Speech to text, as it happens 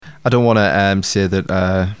I don't want to say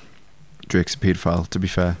that Drake's a paedophile, to be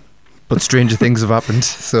fair. But stranger things have happened,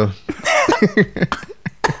 so...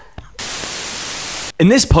 In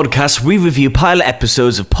this podcast, we review pilot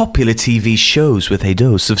episodes of popular TV shows with a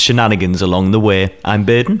dose of shenanigans along the way. I'm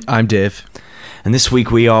Baden. I'm Dave. And this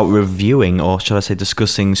week we are reviewing, or shall I say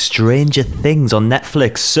discussing, Stranger Things on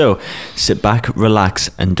Netflix. So, sit back,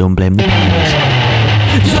 relax, and don't blame the pilot.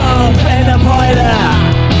 Don't blame the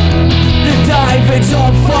pilot! Dive into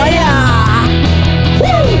fire!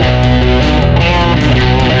 Woo!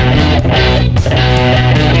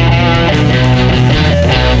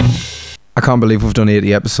 I can't believe we've done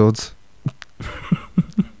 80 episodes.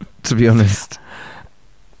 To be honest.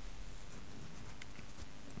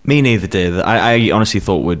 Me neither, Dave. I honestly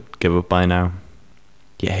thought we'd give up by now.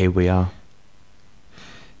 Yeah, here we are.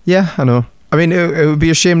 Yeah, I know. I mean, it would be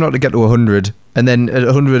a shame not to get to 100. And then at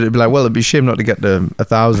 100, it'd be like, well, it'd be a shame not to get to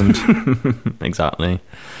 1,000. Exactly.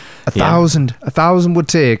 1,000. 1,000 would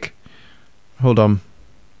take... Hold on.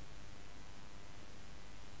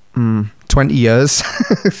 20 years.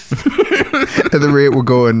 At the rate we're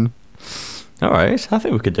going. All right, I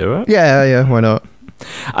think we could do it. Yeah, why not?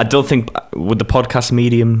 I don't think... Would the podcast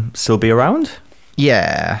medium still be around?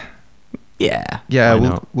 Yeah. Yeah,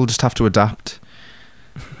 we'll just have to adapt.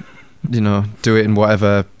 You know, do it in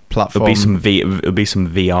whatever platform. It'll be some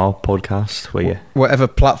VR podcast where you... Whatever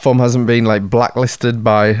platform hasn't been like blacklisted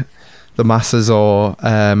by the masses or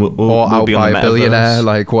bought out by a billionaire,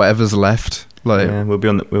 like whatever's left. Like, yeah, we'll be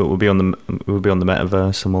on the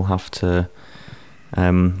metaverse, and we'll have to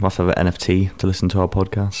have an NFT to listen to our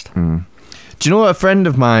podcast. Do you know what a friend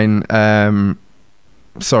of mine?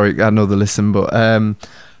 Sorry, I know the listen, but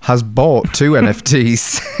has bought 2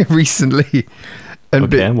 NFTs recently. And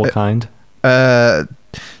okay, what kind?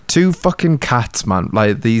 2 fucking cats, man.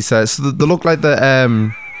 Like these. So they look like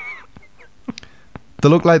the They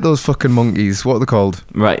look like those fucking monkeys. What are they called?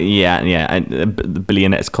 Right, yeah. The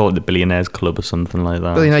billionaire. It's called the Billionaires Club or something like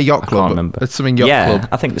that. Billionaire Yacht Club. I can't remember. It's something Yacht Club.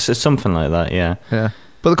 I think it's something like that. Yeah. But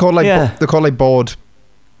they're called like bored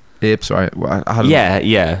apes, right?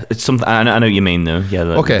 Yeah. It's something. I know what you mean though. Yeah,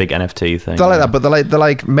 the big NFT thing. They're like that, but they're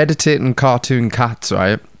like meditating cartoon cats,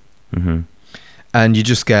 right? Mm-hmm. And you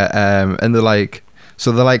just get and they're like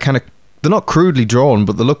kind of, they're not crudely drawn,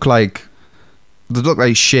 but they look like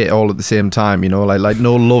shit all at the same time, you know, like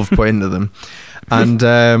no love put into them. And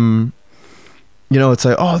you know, it's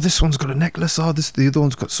like, oh, this one's got a necklace, the other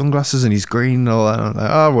one's got sunglasses and he's green and all that. And I'm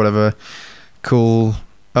like, oh, whatever, cool,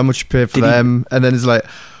 how much you pay for them? And then it's like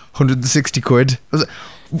 160 quid. I was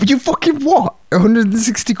like, you fucking what?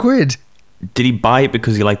 160 quid? Did he buy it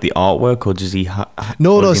because he liked the artwork, or does he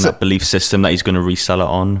that belief system that he's going to resell it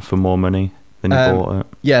on for more money than he bought it?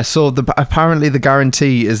 Yeah, so apparently the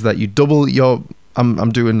guarantee is that you double your...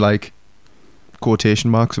 I'm doing like quotation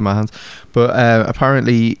marks with my hands, but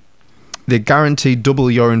apparently they guarantee double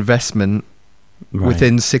your investment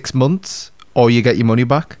within 6 months, or you get your money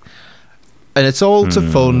back. And it's all to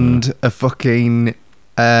fund a fucking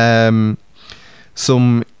some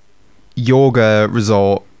yoga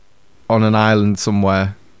resort on an island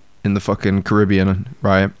somewhere in the fucking Caribbean,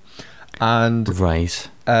 right? And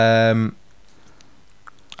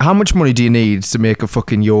how much money do you need to make a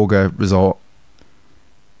fucking yoga resort?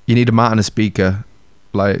 You need a mat and a speaker.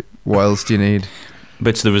 Like, what else do you need? But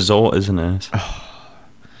it's the resort, isn't it?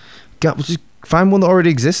 Just find one that already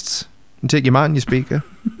exists and take your mat and your speaker.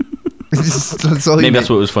 That's all. Maybe that's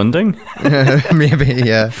what it was funding. Maybe,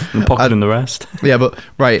 yeah. And pocketing the rest. Yeah, but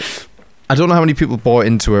right. I don't know how many people bought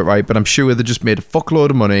into it, right? But I'm sure they just made a fuckload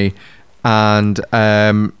of money, and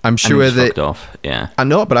I'm sure that fucked off. Yeah, I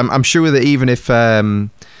know, but I'm sure that even if they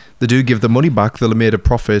do give the money back, they'll have made a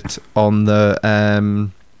profit on the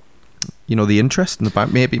you know, the interest in the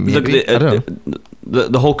bank. Maybe. Look, I don't know.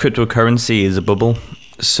 The whole cryptocurrency is a bubble,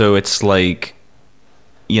 so it's like,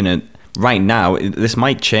 you know, right now this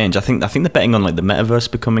might change. I think they're betting on like the metaverse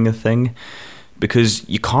becoming a thing. Because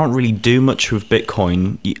you can't really do much with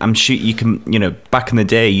Bitcoin. I'm sure you can, you know, back in the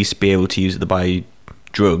day, you used to be able to use it to buy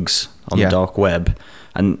drugs on the dark web.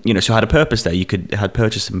 And, you know, so it had a purpose there. It had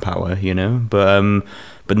purchasing power, you know.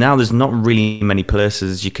 But now there's not really many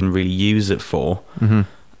places you can really use it for.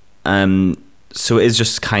 Mm-hmm. So it is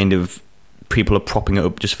just kind of, people are propping it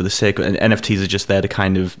up just for the sake of it. And NFTs are just there to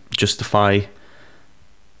kind of justify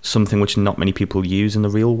something which not many people use in the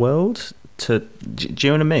real world. Do you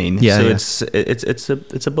know what I mean? Yeah. So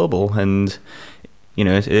it's a bubble, and you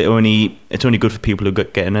know it's only good for people who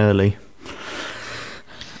get in early.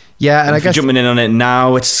 Yeah, and I guess jumping in on it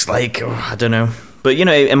now, it's like, I don't know, but you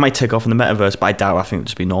know it might take off in the metaverse. But I doubt. I think it'll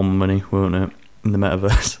just be normal money, won't it, in the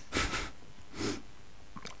metaverse?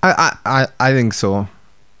 I think so.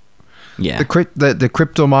 Yeah. The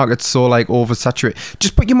crypto market's so like oversaturated.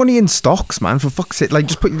 Just put your money in stocks, man. For fuck's sake, like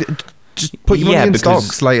just put your money in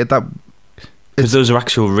stocks. Like at that, because those are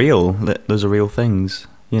actual real. Those are real things.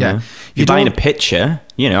 You know, if you're buying a picture,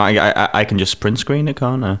 you know, I can just print screen it,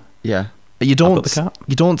 can't I? Yeah. You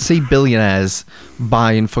don't see billionaires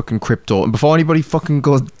buying fucking crypto, and before anybody fucking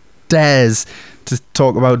dares to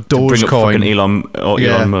talk about Dogecoin,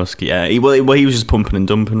 Elon Musk, yeah. He was just pumping and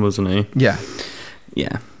dumping, wasn't he? Yeah.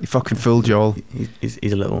 Yeah. He fucking fooled you all. He's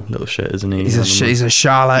a little shit, isn't he? He's a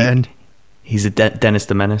charlatan. He's a Dennis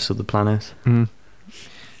the Menace of the planet.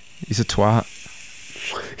 He's a twat.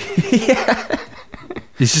 Yeah.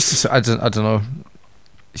 He's just I don't know.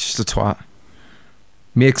 He's just a twat.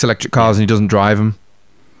 Makes electric cars and he doesn't drive them.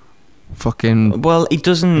 Fucking. Well, he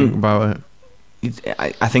doesn't think about it.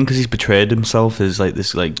 I think because he's betrayed himself as like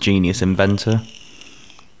this like genius inventor.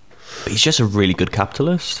 But he's just a really good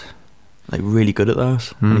capitalist. Like really good at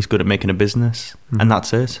that. And he's good at making a business. And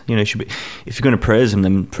that's it. You know, should be, if you're going to praise him,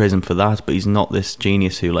 then praise him for that. But he's not this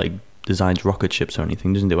genius who like designs rocket ships or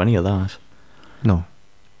anything. Doesn't do any of that. No.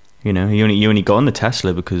 You know, he only got on the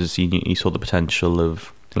Tesla because he saw the potential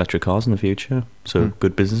of electric cars in the future. So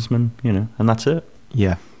good businessman, you know, and that's it.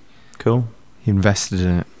 Yeah. Cool. He invested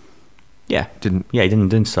in it. Yeah. He didn't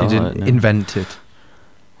start he didn't it. No. invent it.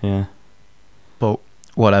 Yeah. But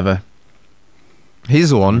whatever.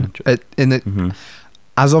 Here's the one.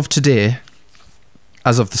 As of today,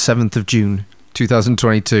 as of the 7th of June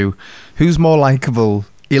 2022, who's more likable,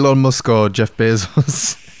 Elon Musk or Jeff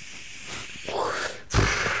Bezos?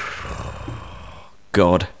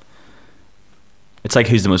 God. It's like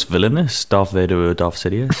who's the most villainous, Darth Vader or Darth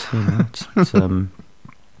Sidious? You know,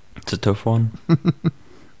 it's a tough one.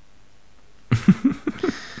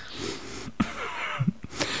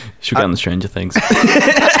 Should we get on the Stranger Things?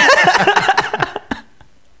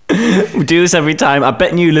 We do this every time. I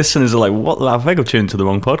bet new listeners are like, "What? I think I've tuned to the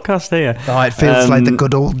wrong podcast here." Oh, it feels like the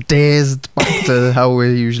good old days. It's back to how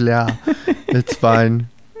we usually are. It's fine.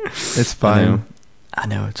 It's fine. I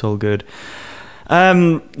know. It's all good.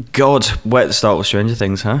 God, where to start with Stranger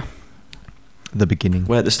Things, huh? The beginning.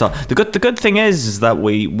 Where to start? The good thing is that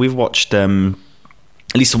we've watched at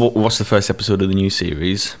least we watched the first episode of the new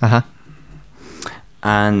series.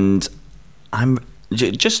 And I'm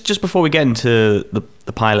just before we get into the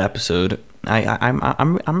pilot episode,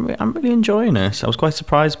 I'm really enjoying it. I was quite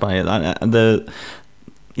surprised by it. The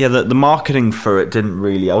marketing for it didn't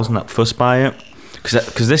really. I wasn't that fussed by it.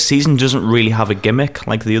 Because this season doesn't really have a gimmick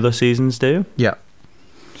like the other seasons do. Yeah.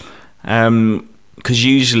 Because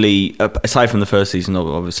usually, aside from the first season,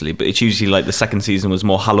 obviously, but it's usually like the second season was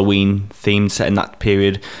more Halloween themed, set in that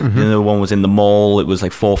period. The other one was in the mall. It was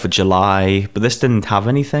like 4th of July. But this didn't have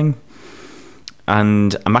anything.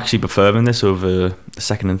 And I'm actually preferring this over the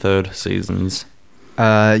second and third seasons.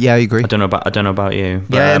 Yeah, I agree. I don't know about you.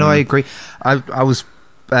 But, yeah, no, I agree. I was.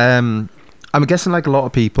 I'm guessing like a lot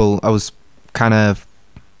of people. I was kind of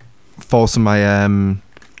forcing my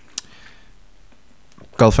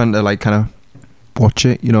girlfriend to like kind of watch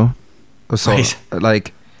it, you know. So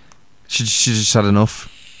like she just had enough.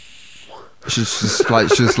 She's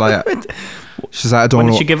like I don't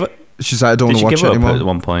want to give it. She's like I don't want to watch it anymore. At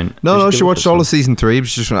one point, no, she watched all of season 3. But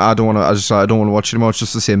she's just I don't want to watch it anymore. It's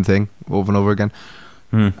just the same thing over and over again.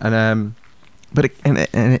 And but it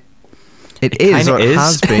is or it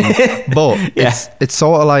has been, but it's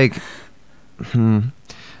sort of like.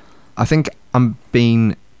 I think I'm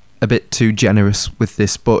being a bit too generous with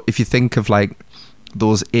this, but if you think of like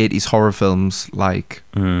those 80s horror films, like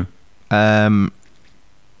you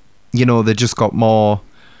know, they just got more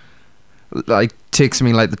like takes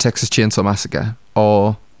me like the Texas Chainsaw Massacre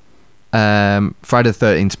or Friday the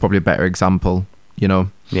 13th is probably a better example, you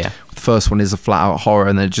know. Yeah, the first one is a flat out horror,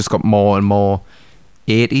 and then it just got more and more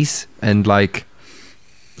 80s and like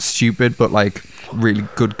stupid but like really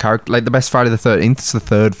good character. Like the best Friday the 13th is the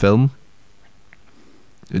third film.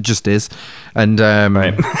 It just is. And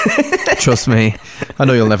trust me, I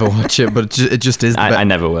know you'll never watch it, but it just is. I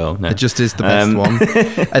never will. No. It just is the best one.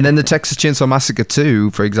 And then the Texas Chainsaw Massacre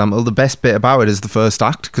 2, for example, the best bit about it is the first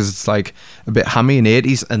act because it's like a bit hammy and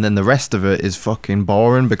 80s, and then the rest of it is fucking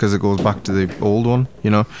boring because it goes back to the old one, you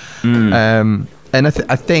know. And I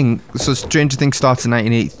think so. Stranger Things starts in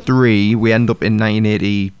 1983. We end up in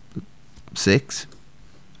 1986,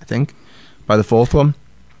 I think, by the fourth one.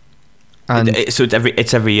 And so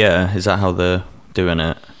it's every year. Is that how they're doing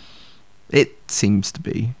it? It seems to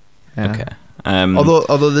be. Yeah. Okay.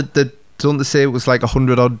 Although they don't they say it was like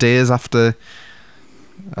 100 odd days after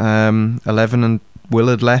 11 and Will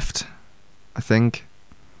had left, I think.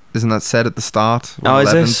 Isn't that said at the start? Oh,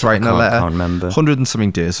 is this? Writing a letter. I can't remember. 100 and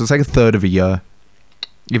something days. So it's like a third of a year.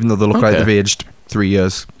 even though they look like Okay. they've aged 3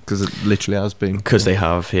 years, because it literally has been. Because they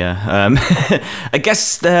have, yeah. I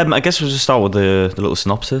guess we'll just start with the little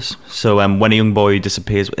synopsis. So when a young boy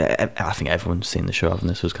disappears, I think everyone's seen the show, haven't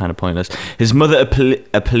they? So it's kind of pointless. His mother,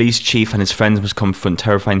 a police chief, and his friends must confront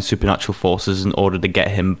terrifying supernatural forces in order to get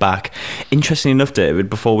him back. Interestingly enough, David,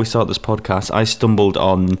 before we start this podcast, I stumbled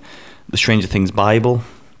on the Stranger Things Bible.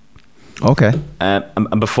 Okay.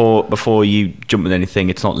 And before you jump with anything,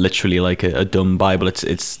 it's not literally like a dumb Bible.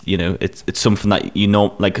 It's you know it's something that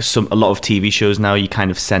like a lot of TV shows now you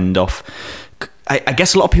kind of send off. I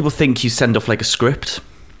guess a lot of people think you send off like a script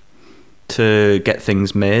to get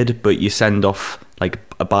things made, but you send off like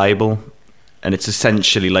a Bible, and it's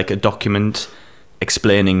essentially like a document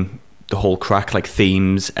explaining the whole crack, like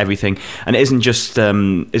themes, everything, and it isn't just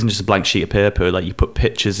a blank sheet of paper. Like you put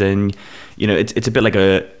pictures in, it's a bit like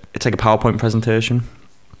it's like a PowerPoint presentation.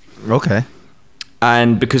 Okay.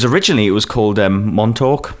 And because originally it was called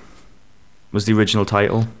Montauk, was the original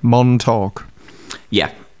title. Montauk.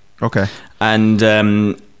 Yeah. Okay. And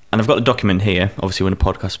I've got the document here. Obviously, when a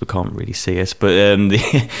podcast, we can't really see it, but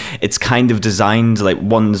it's kind of designed like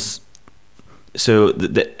one's. So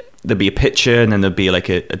there'd be a picture, and then there'd be like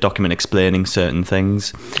a document explaining certain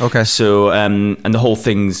things. Okay. So and the whole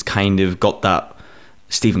thing's kind of got that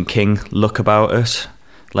Stephen King look about it.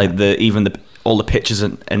 Like all the pictures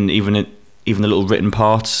and even the little written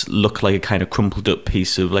parts look like a kind of crumpled up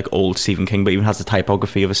piece of like old Stephen King, but even has the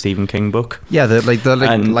typography of a Stephen King book. Yeah, like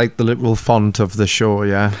the literal font of the show.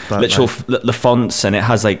 Yeah, the fonts, and it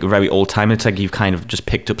has like very old time. It's like you've kind of just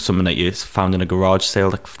picked up something that you found in a garage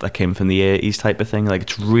sale that came from the 80s type of thing. Like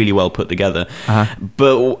it's really well put together.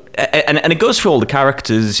 But and it goes through all the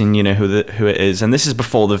characters and who it is. And this is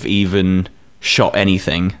before they've even shot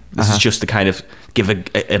anything. This is just to kind of give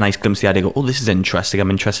a nice glimpse of the idea. Go, oh, this is interesting.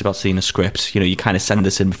 I'm interested about seeing a script. You kind of send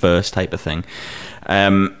this in first, type of thing,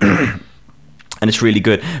 and it's really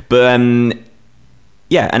good. But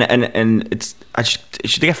yeah, and it's I should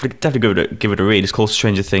definitely give it a read. It's called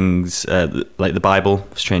Stranger Things, like the Bible,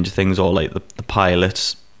 Stranger Things, or like the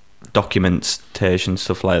pilots, documentation,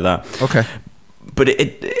 stuff like that. Okay. But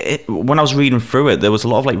it when I was reading through it, there was a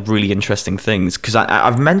lot of like really interesting things, because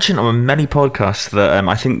I've mentioned on many podcasts that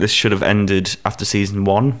I think this should have ended after season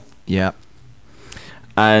 1. Yeah.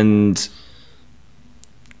 And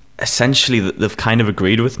essentially they've kind of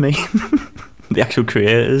agreed with me, the actual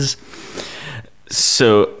creators.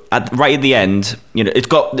 So right at the end, it's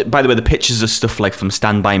got, by the way, the pictures of stuff like from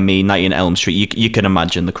Stand By Me, 19 Elm Street. You can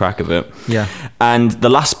imagine the crack of it. Yeah. And the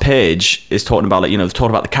last page is talking about they've talked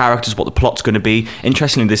about the characters, what the plot's going to be.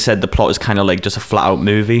 Interestingly, they said the plot is kind of like just a flat out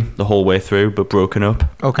movie the whole way through, but broken up.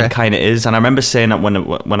 Okay. It kind of is. And I remember saying that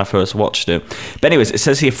when I first watched it. But anyways, it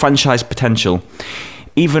says here, franchise potential.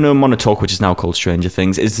 Even though Montauk, which is now called Stranger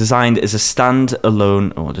Things, is designed as a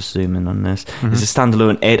standalone... Oh, I'll just zoom in on this. As a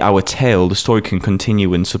standalone 8-hour tale, the story can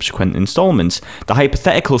continue in subsequent installments. The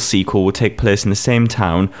hypothetical sequel will take place in the same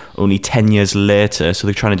town only 10 years later, so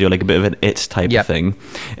they're trying to do like a bit of an It type of thing.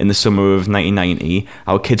 In the summer of 1990,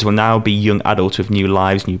 our kids will now be young adults with new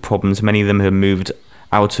lives, new problems. Many of them have moved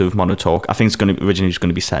out of Montauk. I think it's originally just going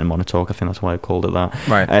to be set in Montauk. I think that's why I called it that.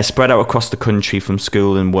 Right. Spread out across the country from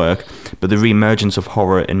school and work, but the re-emergence of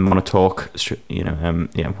horror in Montauk,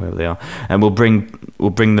 wherever they are, and will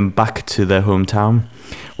bring them back to their hometown,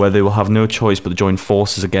 where they will have no choice but to join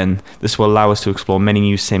forces again. This will allow us to explore many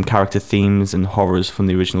new same character themes and horrors from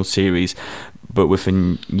the original series, but with a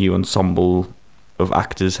new ensemble of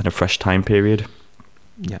actors and a fresh time period.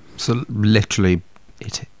 Yeah. So literally,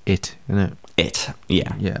 it, isn't it? It,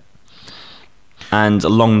 yeah. Yeah. And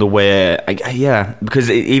along the way, because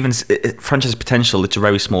franchise potential, it's a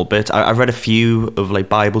very small bit. I've read a few of like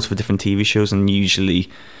Bibles for different TV shows, and usually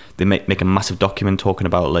they make a massive document talking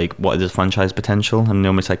about like what is the franchise potential, and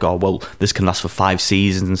normally it's like, oh well, this can last for 5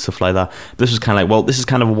 seasons and stuff like that. But this was kind of like, well, this is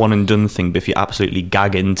kind of a one and done thing, but if you're absolutely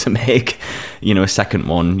gagging to make a second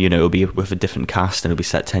one, it'll be with a different cast and it'll be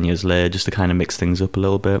set 10 years later, just to kind of mix things up a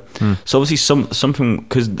little bit. So obviously something,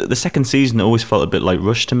 because the second season always felt a bit like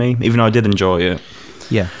rushed to me, even though I did enjoy it.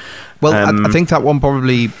 Yeah. Well, I think that one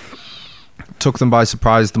probably took them by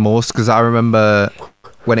surprise the most, because I remember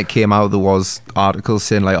when it came out, there was articles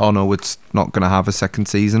saying like, oh no, it's not going to have a second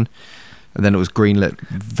season. And then it was greenlit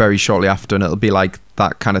very shortly after, and it'll be like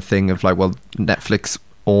that kind of thing of like, well, Netflix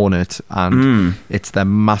own it, and it's their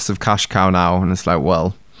massive cash cow now, and it's like,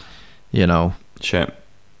 well, Sure.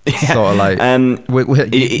 sort of like,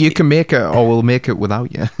 you can make it, or we'll make it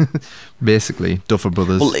without you. Basically, Duffer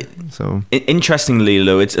Brothers. Well, interestingly,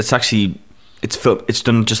 though, it's actually... It's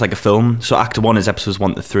done just like a film. So Act 1 is episodes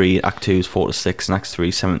 1 to 3, Act 2 is 4 to 6, and Act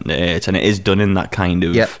 3 7 to 8, and it is done in that kind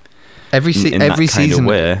of Every in that every kind of season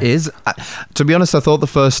way. is. To be honest, I thought the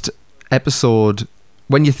first episode,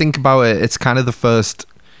 when you think about it, it's kind of the first.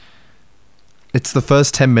 It's the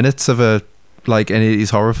first 10 minutes of an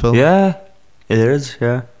 80s horror film. Yeah, it is.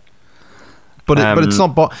 Yeah, but it's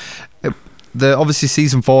not. But obviously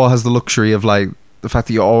season 4 has the luxury of like the fact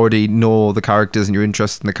that you already know the characters and you're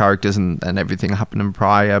interested in the characters and everything happening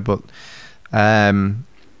prior. But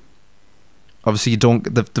obviously you don't.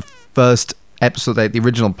 The first episode, like the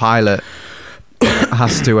original pilot,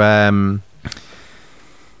 has to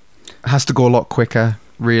go a lot quicker,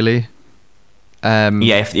 really.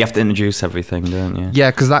 yeah, you have to introduce everything, don't you?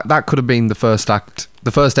 Yeah, because that could have been the first act,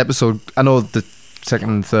 the first episode. I know the second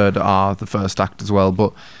and third are the first act as well,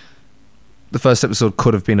 but the first episode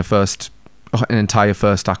could have been an entire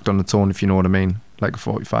first act on its own, if you know what I mean, like a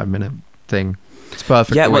 45-minute thing. It's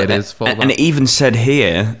perfect the way it is. And it even said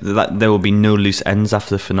here that there will be no loose ends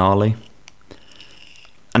after the finale.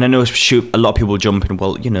 And I know a lot of people jump in,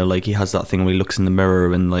 well, like he has that thing where he looks in the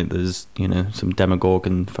mirror and like there's, some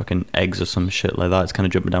Demogorgon fucking eggs or some shit like that. It's kind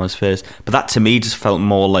of jumping down his face. But that to me just felt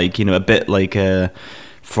more like, a bit like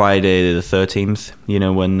Friday the 13th,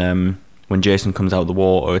 when Jason comes out of the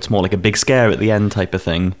water. It's more like a big scare at the end type of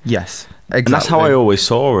thing. Yes, exactly. And that's how I always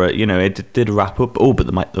saw it. It did wrap up. Oh, but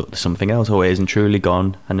there's something else. Oh, it isn't truly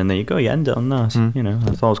gone. And then there you go. You end it on that. I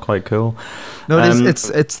thought it was quite cool. No,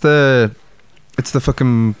 it's the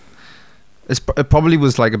fucking. It probably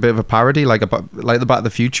was like a bit of a parody, like the Back to the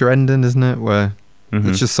Future ending, isn't it? Where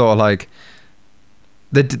it's just sort of like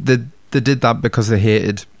they did that because they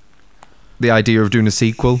hated the idea of doing a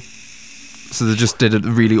sequel, so they just did a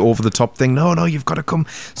really over the top thing. No, you've got to come.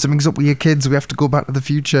 Something's up with your kids. We have to go back to the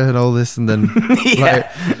future and all this, and then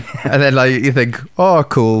you think, oh,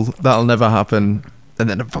 cool, that'll never happen. And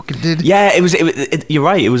then it fucking did. Yeah, it was. You're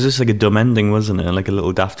right. It was just like a dumb ending, wasn't it? Like a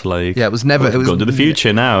little daft, like. Yeah, it was never. It was going to the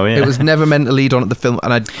future now. Yeah, it was never meant to lead on at the film,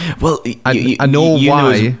 and I know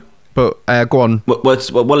why. But go on.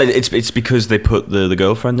 Well, it's because they put the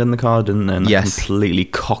girlfriend in the car, didn't they? And yes. Completely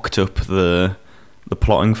cocked up the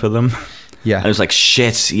plotting for them. Yeah, and it was like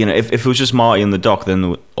shit. If it was just Marty and the Doc,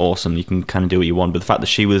 then awesome. You can kind of do what you want. But the fact that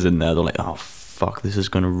she was in there, they're like, oh. Fuck, this is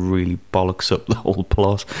going to really bollocks up the whole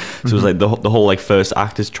plot. So it was like the whole like first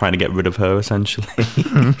act is trying to get rid of her essentially.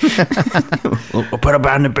 We'll put her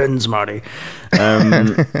back in the bins, Marty.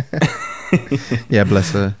 Yeah,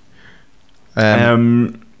 bless her.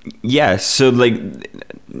 Yeah, so like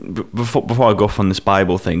before I go off on this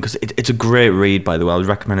Bible thing, because it's a great read, by the way, I would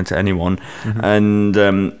recommend it to anyone. And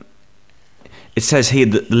it says here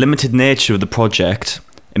that the limited nature of the project,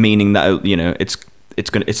 meaning that it's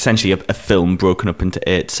going to essentially a film broken up into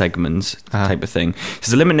 8 segments type of thing.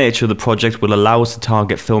 So the limited nature of the project will allow us to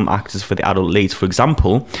target film actors for the adult leads. For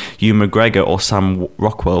example, Ewan McGregor or Sam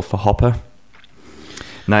Rockwell for Hopper,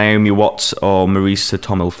 Naomi Watts or Marisa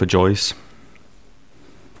Tomei for Joyce.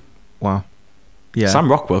 Wow. Yeah. Sam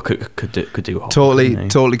Rockwell could do Hopper.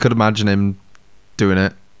 Totally could imagine him doing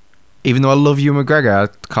it. Even though I love Ewan McGregor,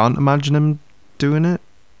 I can't imagine him doing it.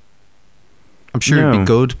 I'm sure it'd be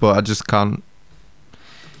good, but I just can't.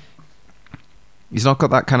 He's not got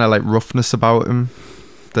that kind of like roughness about him.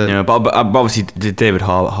 But obviously David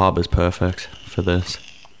Harbour's perfect for this.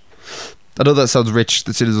 I know that sounds rich.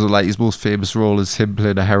 That is like his most famous role is him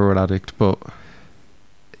playing a heroin addict, but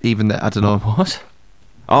even that, I don't know. What?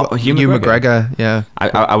 Oh, Ewan McGregor. Yeah.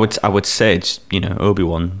 I would say it's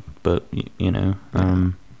Obi-Wan, but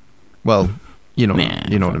well, you know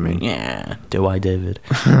what I mean. Yeah. Do I, David?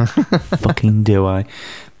 Fucking do I?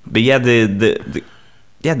 But yeah,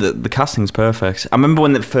 the casting's perfect. I remember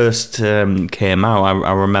when it first came out.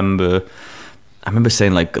 I remember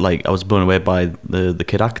saying like I was blown away by the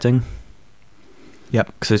kid acting.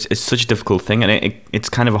 Yep. Because it's such a difficult thing, and it's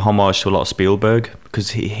kind of a homage to a lot of Spielberg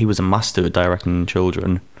because he was a master at directing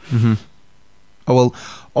children. Mm-hmm. Oh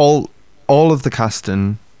well, all of the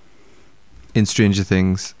casting in Stranger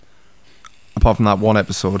Things, apart from that one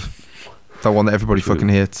episode, that one that everybody fucking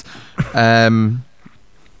hates,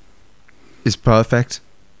 is perfect.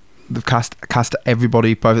 They've cast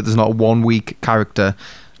everybody perfect. There's not one weak character,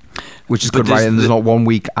 which is good writing. There's not one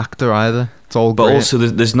weak actor either. It's all great. But also,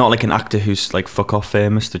 there's not like an actor who's like fuck off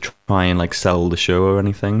famous to try and like sell the show or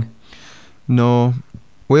anything. No,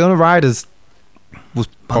 Winona Ryder was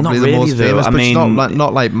probably the most famous, but she's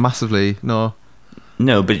not like massively. No,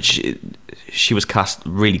 but she was cast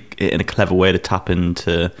really in a clever way to tap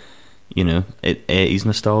into 80s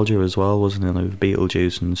nostalgia as well, wasn't it? Like with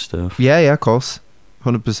Beetlejuice and stuff. Yeah, of course.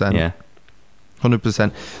 100%. Yeah,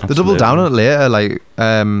 100%. They double down on it later. Like,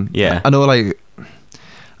 yeah. I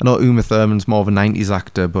know Uma Thurman's more of a 90s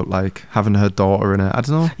actor, but like having her daughter in it, I don't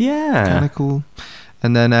know. Yeah, kind of cool.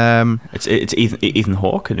 And then It's Ethan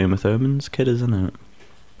Hawke and Uma Thurman's kid, isn't it?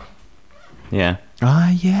 Yeah.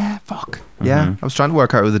 yeah, fuck. Yeah, I was trying to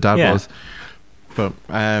work out who the dad was. But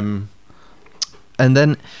and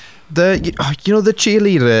then the the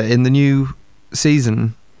cheerleader in the new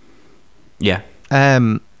season. Yeah.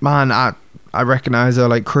 Man, I recognise her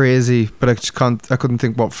like crazy, but I couldn't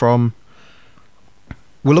think what from.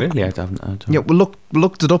 We looked, really? I don't. yeah, we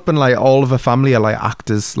looked it up, and like all of her family are like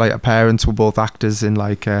actors. Like her parents were both actors in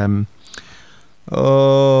like something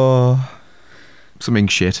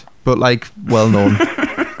shit, but like well known,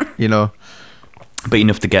 you know. But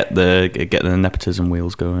enough to get the nepotism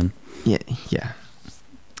wheels going. Yeah.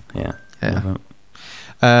 Love it.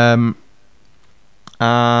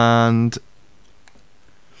 And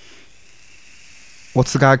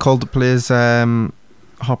what's the guy called that plays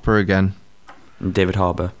Hopper again? David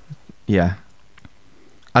Harbour. Yeah.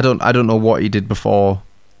 I don't know what he did before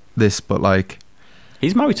this, but like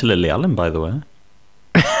He's married to Lily Allen, by the way.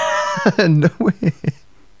 no way.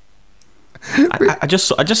 I just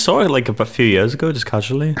saw it like a few years ago, just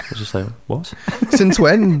casually. I was just like, what? Since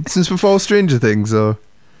when? Since before Stranger Things, or?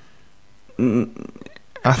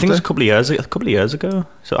 I think it was a couple of years ago.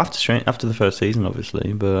 So after the first season,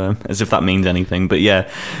 obviously, but as if that means anything. But yeah,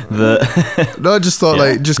 No, I just thought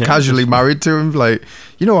casually married to him. Like,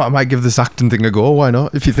 you know what? I might give this acting thing a go. Why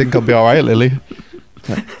not? If you think I'll be all right, Lily.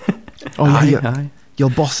 Like, aye. You'll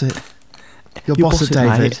boss it. You'll boss it,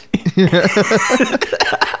 David.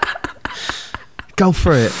 Go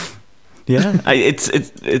for it. Yeah,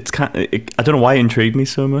 it's kind of, I don't know why it intrigued me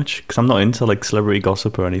so much, because I'm not into like celebrity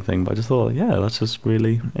gossip or anything, but I just thought, yeah, that's just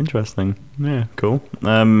really interesting. Yeah, cool.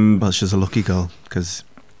 Well, she's a lucky girl, because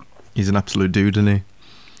he's an absolute dude, isn't he?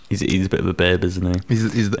 He's a bit of a babe, isn't he?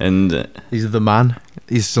 He's the man.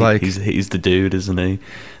 He's like he's the dude, isn't he?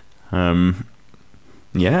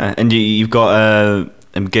 Yeah, and you've got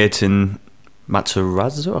Gaten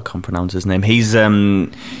Matarazzo. I can't pronounce his name. He's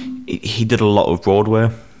he did a lot of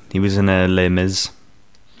Broadway. He was in Les Mis.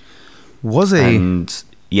 Was he? And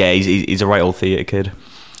yeah, he's a right old theatre kid,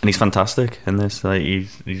 and he's fantastic in this. Like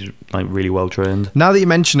he's like really well trained. Now that you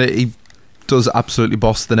mention it, he does absolutely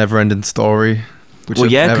boss the Neverending Story. Well,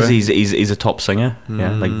 yeah, because he's a top singer.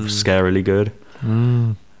 Yeah, like scarily good.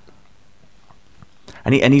 And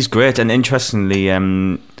he's great. And interestingly,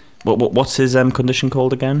 what's his condition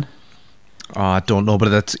called again? Oh, I don't know,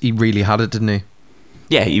 but he really had it, didn't he?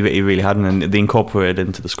 Yeah, he really had, and they incorporated it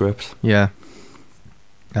into the script. Yeah.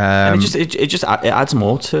 And it adds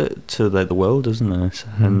more to the world, doesn't it?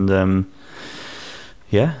 And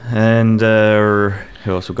yeah, and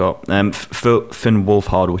who else we got? Finn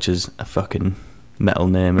Wolfhard, which is a fucking metal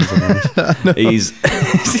name, isn't it? He's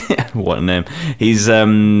what a name. He's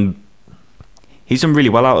done really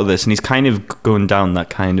well out of this, and he's kind of going down that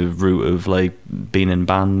kind of route of like being in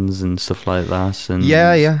bands and stuff like that. And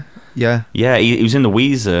yeah. He was in the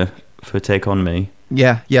Weezer for Take On Me.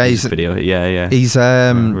 Yeah. He's video. Yeah. He's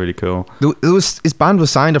really cool. His band was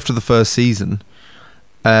signed after the first season.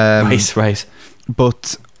 Right.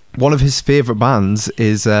 But one of his favorite bands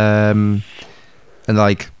is and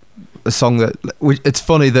like a song that it's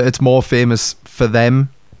funny that it's more famous for them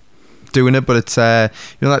doing it, but it's that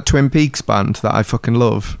Twin Peaks band that I fucking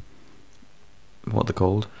love. What they're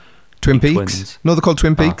called? Twin Peaks? Twins. No, they're called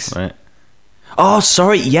Twin Peaks. Right. Oh,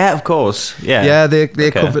 sorry. Yeah, of course. Yeah. Yeah, they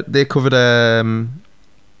Okay.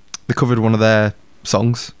 covered one of their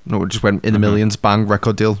songs. No, it just went in the millions, bang,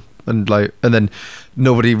 record deal, and then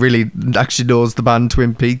nobody really actually knows the band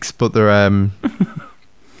Twin Peaks, but they're I'm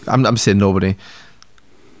saying nobody.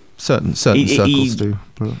 Certain circles do.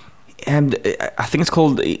 But. I think it's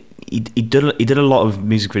called. He did a lot of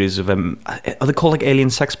music videos of are they called like Alien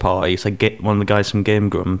Sex Party? It's like one of the guys from Game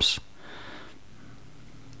Grumps.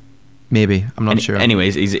 Maybe, I'm not sure.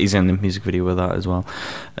 Anyways, he's in the music video with that as well,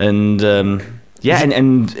 and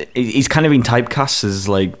and he's kind of been typecast as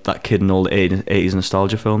like that kid in all the 80s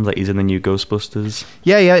nostalgia films. Like he's in the new Ghostbusters.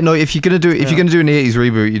 Yeah. No, if you're gonna do an 80s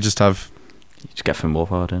reboot, you just get Finn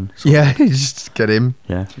Wolfhard in. Yeah, you just get him.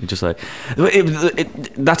 Yeah, you just like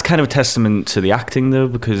that's kind of a testament to the acting though,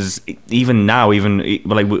 because even now, we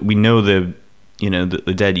know the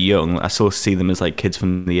dead young. I still see them as like kids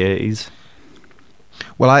from the 80s.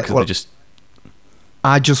 I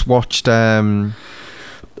just watched the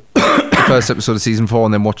first episode of season 4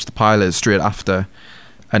 and then watched the pilot straight after,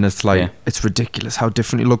 and it's like it's ridiculous how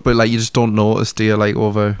different you look, but like you just don't notice, do you? Like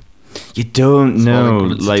over. You don't know,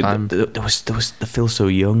 like there they feel so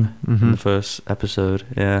young in the first episode,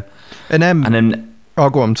 yeah. And then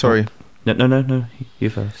go on, sorry. No. You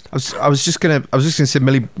first. I was just gonna say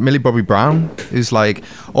Millie Bobby Brown is like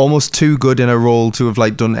almost too good in a role to have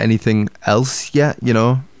like done anything else yet. You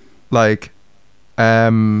know, like,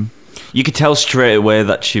 You could tell straight away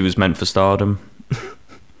that she was meant for stardom.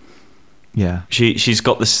 yeah. She's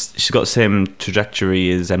got the same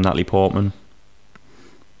trajectory as Natalie Portman.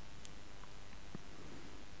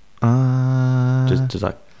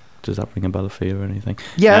 Does that ring a bell for you or anything?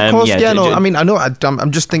 Yeah, of course. I mean, I know.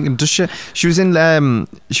 I'm just thinking. Does she? She was in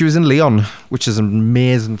Leon, which is an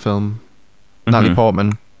amazing film. Natalie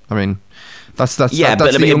Portman. I mean, that's the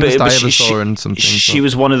youngest I ever saw in something. She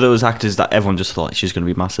was one of those actors that everyone just thought she's going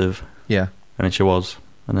to be massive. Yeah, and then she was,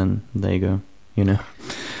 and then there you go. You know,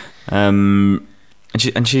 and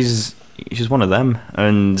she's one of them,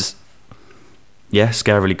 and yeah,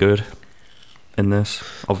 scarily good in this,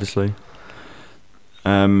 obviously.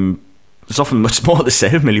 There's often much more to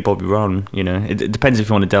say of Millie Bobby Brown. You know, it depends if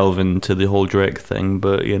you want to delve into the whole Drake thing,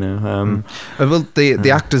 but you know, well,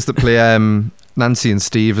 the actors that play Nancy and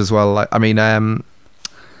Steve as well. Like, I mean,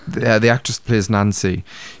 the actress that plays Nancy,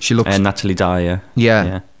 she looks Natalie Dyer.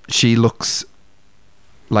 Yeah, she looks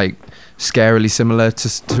like scarily similar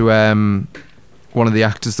to one of the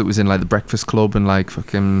actors that was in like The Breakfast Club and like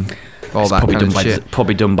fucking all that kind of shit.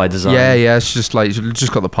 Probably done by design. Yeah. She just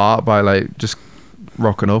got the part by like just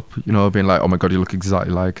rocking up, you know, being like, oh my god, you look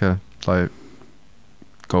exactly like her, like,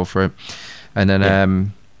 go for it. And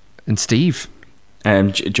then and Steve,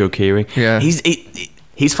 Joe Keery,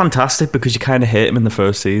 he's fantastic because you kind of hate him in the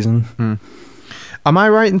first season. Am I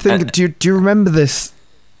right in thinking, do you remember this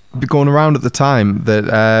going around at the time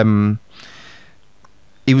that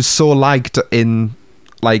he was so liked in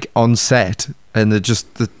like on set, and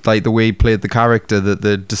the way he played the character that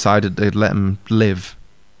they decided they'd let him live?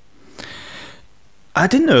 I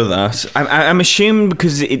didn't know that. I'm assuming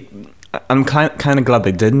because I'm kind of glad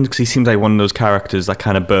they didn't, because he seems like one of those characters that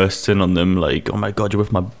kind of bursts in on them like, oh my god, you're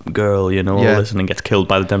with my girl, you know, all this, and then gets killed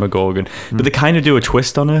by the Demogorgon. But they kind of do a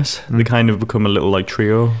twist on it. They kind of become a little like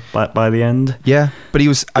trio by the end. Yeah, but he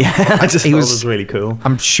was. I just thought it was really cool.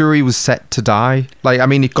 I'm sure he was set to die. Like, I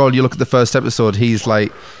mean, God, you look at the first episode. He's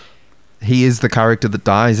like, he is the character that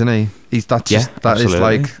dies, isn't he? Is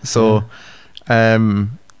like so. Yeah.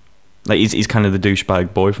 Like he's kind of the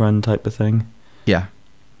douchebag boyfriend type of thing. Yeah.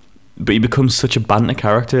 But he becomes such a banter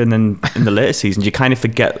character, and then in the later seasons you kind of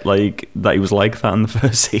forget like that he was like that in the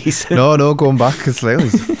first season. No, going back, because like,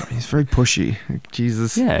 he's very pushy. Like,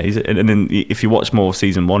 Jesus. Yeah, and then if you watch more of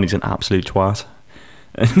season 1, he's an absolute twat.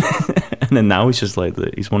 And then now he's just like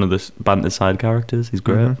he's one of the banter side characters. He's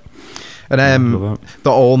great. And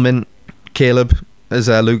the All-Mint Caleb as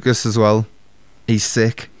Lucas as well. He's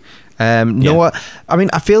sick. No, what I mean,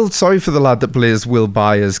 I feel sorry for the lad that plays Will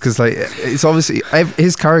Byers, because like it's obviously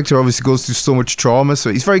his character obviously goes through so much trauma,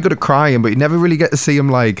 so he's very good at crying, but you never really get to see him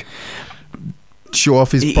like show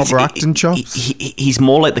off his proper acting chops. He's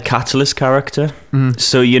more like the Catalyst character.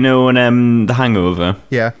 So you know, in The Hangover,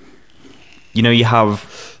 you know, you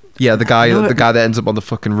have the guy that ends up on the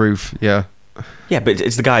fucking roof. Yeah, but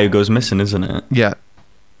it's the guy who goes missing, isn't it? Yeah,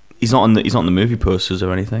 he's not on the movie posters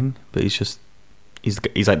or anything, but he's just.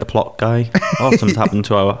 He's like the plot guy. Oh, something's happened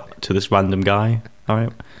to this random guy. All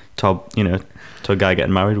right, to a guy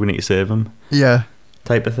getting married. We need to save him. Yeah,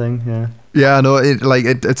 type of thing. Yeah. Yeah, I know.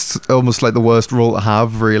 It's almost like the worst role to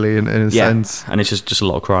have, really, in a sense. And it's just a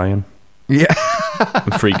lot of crying. Yeah,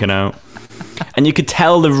 and freaking out. And you could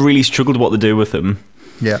tell they've really struggled what to do with him.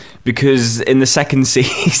 Yeah, because in the second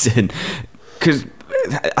season, because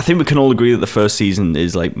I think we can all agree that the first season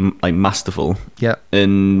is like masterful. Yeah,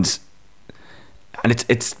 and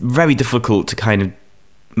it's very difficult to kind of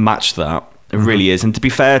match that. It really is. And to be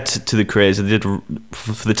fair to the creators, they did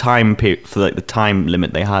for the time period, for like the time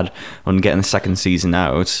limit they had on getting the second season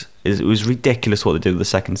out. It was ridiculous what they did with the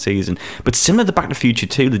second season. But similar to Back to the Future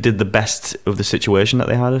 2, they did the best of the situation that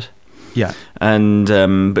they had. Yeah. And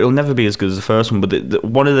but it'll never be as good as the first one. But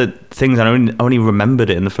one of the things I only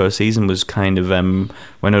remembered it in the first season was kind of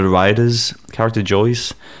Winona Ryder's character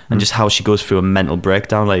Joyce, and just how she goes through a mental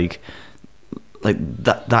breakdown. Like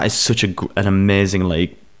that is such an amazing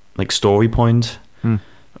like story point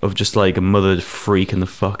of just like a mother freaking the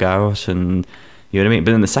fuck out, and you know what I mean.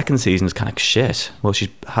 But then the second season is kind of shit. Well, she's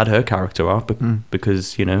had her character off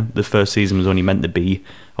because you know the first season was only meant to be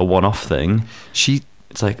a one-off thing.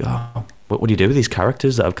 It's like, oh, what do you do with these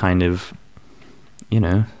characters that have kind of, you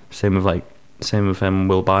know, same with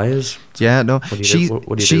Will Byers. Yeah, no, what do you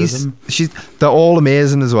do with them? They're all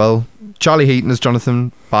amazing as well. Charlie Heaton as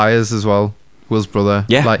Jonathan Byers as well. Will's brother.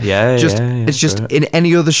 Yeah, like yeah, just yeah, it's just great. in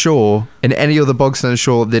any other show, in any other bog standard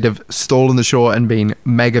show, they'd have stolen the show and been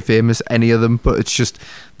mega famous. Any of them, but it's just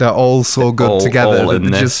they're all so good together. all That in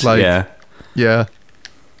they're this, just like yeah.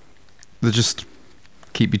 they just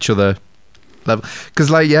keep each other level. Because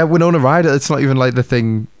like Winona Ryder, it's not even like the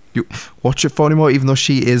thing you watch it for anymore. Even though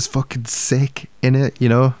she is fucking sick in it, you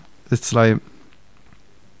know, it's like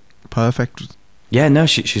perfect. Yeah, no,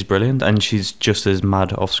 she's brilliant, and she's just as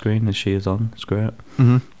mad off screen as she is on. It's great.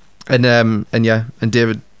 Mm-hmm. And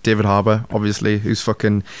David Harbour, obviously, who's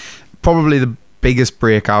fucking probably the biggest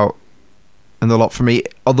breakout in the lot for me.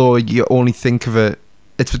 Although you only think of it,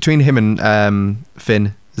 it's between him and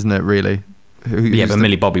Finn, isn't it? Really? Yeah, but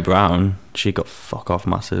Millie Bobby Brown, she got fuck off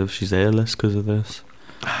massive. She's A-list because of this.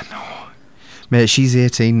 I know, mate. She's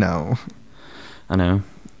 18 now. I know.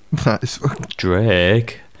 That is fucking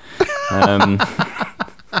Drake. come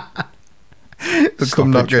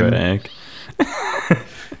knocking. Drake.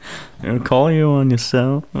 I'll call you on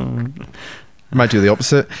yourself. Might do the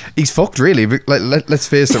opposite. He's fucked, really. Let's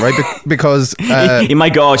face it, right? Because He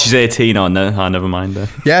might go, oh, she's 18. Oh, no, never mind her.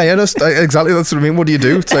 yeah, no, exactly. That's what I mean. What do you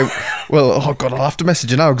do? It's like, well, oh god, I'll have to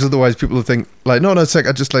message you now because otherwise people will think like, no, it's like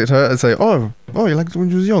I just liked her and say, oh, you liked her when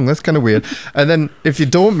she was young. That's kind of weird. And then if you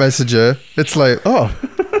don't message her, it's like, oh,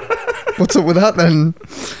 what's up with that then,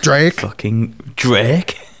 Drake? Fucking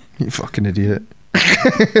Drake. You fucking idiot.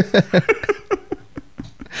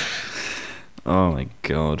 Oh my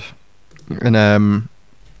god. And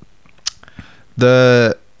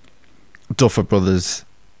the Duffer Brothers.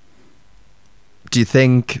 Do you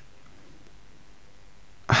think?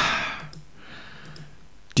 Do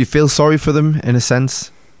you feel sorry for them in a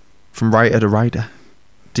sense, from writer to writer?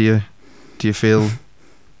 Do you feel,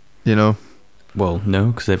 you know? Well,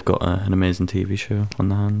 no, because they've got an amazing TV show on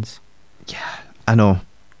their hands. Yeah, I know,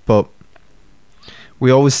 but we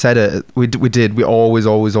always said it. We always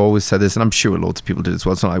said this, and I'm sure loads of people did as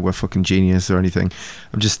well. It's not like we're fucking genius or anything.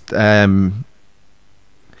 I'm just they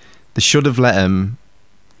should have let him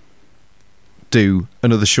do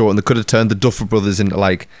another show, and they could have turned the Duffer Brothers into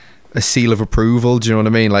like a seal of approval. Do you know what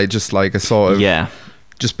I mean? Like just like a sort of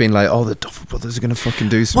just being like, oh, the Duffer Brothers are gonna fucking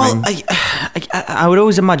do something. Well, I would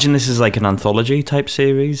always imagine this is like an anthology type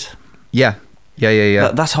series. Yeah.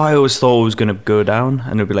 That's how I always thought it was gonna go down,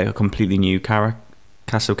 and it'd be like a completely new cast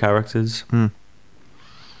of characters.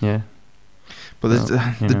 Yeah, but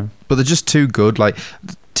but they're just too good. Like,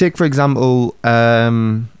 take for example,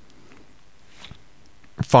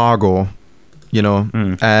 Fargo. You know,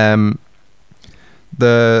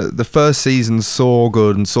 the first season's so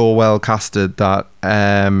good and so well casted that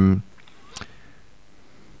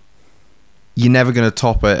you're never gonna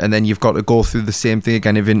top it, and then you've got to go through the same thing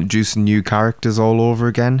again of introducing new characters all over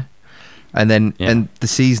again. And then and the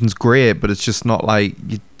season's great, but it's just not like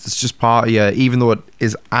it's just part of you. Even though it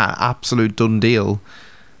is an absolute done deal,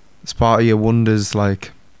 it's part of your wonders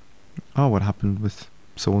like, oh, what happened with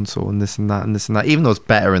so and so and this and that and this and that. Even though it's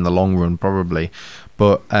better in the long run, probably,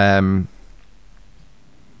 but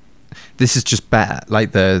this is just better.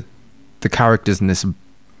 Like the characters in this are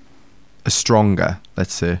stronger,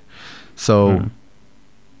 let's say. So.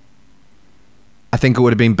 I think it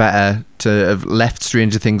would have been better to have left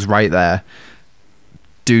Stranger Things right there,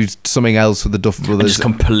 do something else with the Duffer Brothers. And just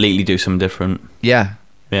completely do something different. Yeah.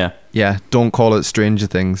 Don't call it Stranger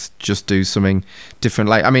Things. Just do something different.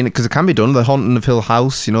 Like, I mean, because it can be done. The Haunting of Hill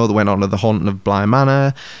House, you know, they went on to the Haunting of Bly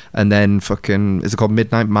Manor, and then fucking, is it called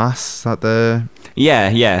Midnight Mass? Is that the...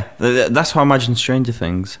 Yeah. That's how I imagine Stranger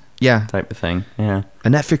Things. Yeah. Type of thing, yeah.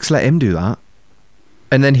 And Netflix let him do that.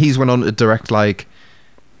 And then he's went on to direct, like...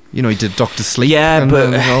 You know, he did Doctor Sleep and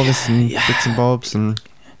all this and bits and bobs. And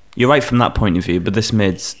you're right from that point of view, but this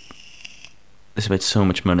made so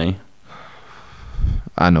much money.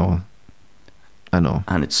 I know.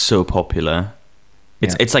 And it's so popular.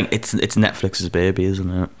 It's like it's Netflix's baby, isn't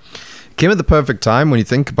it? Came at the perfect time when you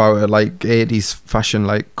think about it, like 80s fashion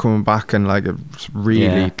like coming back, and like it's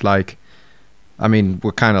really like, I mean,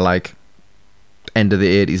 we're kind of like end of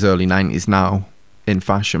the 80s, early 90s now in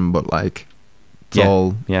fashion, but like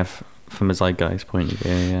all from a zeitgeist point of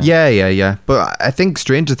view. Yeah. But I think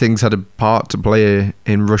Stranger Things had a part to play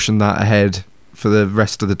in rushing that ahead for the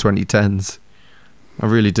rest of the 2010s. I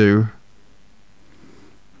really do.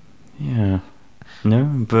 Yeah. No,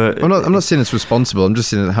 but I'm not saying it's responsible. I'm just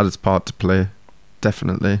saying it had its part to play.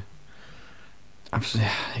 Definitely.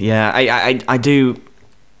 Yeah, I do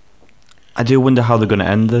wonder how they're going to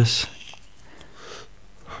end this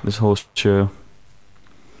whole show.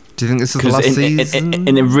 Do you think this is the 'Cause last season?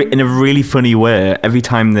 in a really funny way, every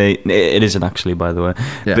time it isn't actually, by the way,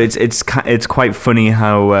 Yeah. but it's quite funny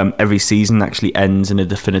how every season actually ends in a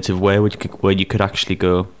definitive way, where you could actually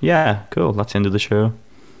go, yeah, cool, that's the end of the show.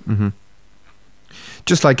 Mm-hmm.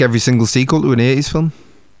 Just like every single sequel to an 80s film.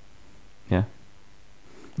 Yeah.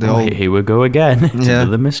 They all, Here we go again. It's Yeah.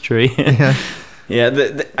 another mystery. yeah. Yeah,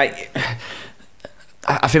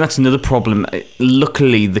 I think that's another problem.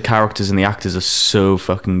 Luckily, the characters and the actors are so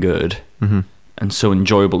fucking good Mm-hmm. and so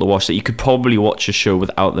enjoyable to watch that you could probably watch a show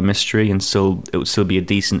without the mystery and it would still be a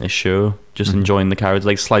decent show. Just enjoying the characters,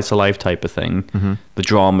 like slice of life type of thing, the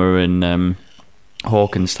drama and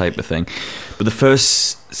Hawkins type of thing. But the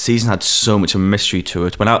first season had so much of a mystery to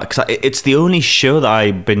it. Because it's the only show that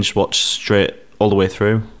I binge watched straight all the way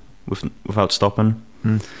through without stopping.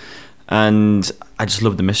 And I just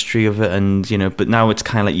love the mystery of it, and but now it's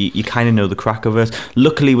kind of like you kind of know the crack of it.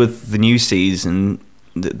 Luckily, with the new season,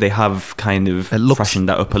 they have kind of freshened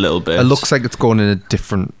that up a little bit. It looks like it's going in a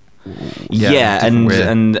different different way.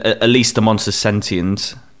 and at least the monster's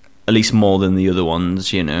sentient, at least more than the other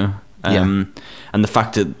ones, And the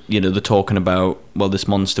fact that they're talking about, well, this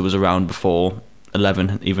monster was around before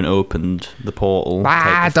 11 even opened the portal.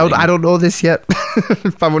 I don't know this yet.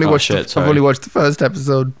 I've only watched the first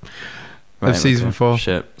episode of season 4.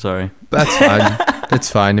 Shit, sorry. That's fine. It's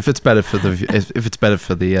fine if it's better for the if it's better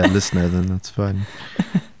for the listener, then that's fine.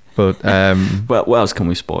 But well, what else can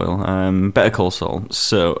we spoil? Better Call Saul.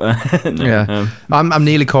 So I'm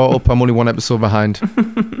nearly caught up. I'm only one episode behind.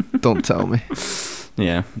 Don't tell me.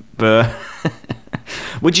 Yeah, but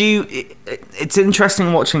would you? It's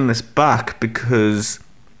interesting watching this back because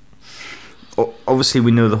obviously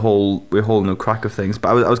we know the whole no crack of things. But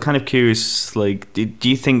I was kind of curious. Like, do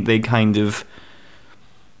you think they kind of?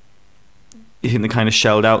 You think they kind of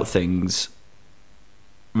shelled out things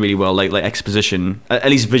really well, like exposition, at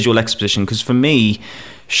least visual exposition? Because for me,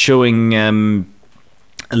 showing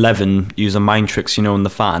 11 use a mind tricks, on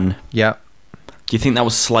the fan. Yeah. Do you think that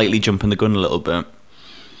was slightly jumping the gun a little bit?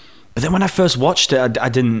 But then when I first watched it, I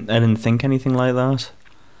didn't think anything like that.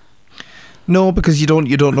 No, because you don't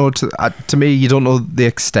know to me you don't know the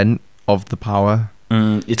extent of the power.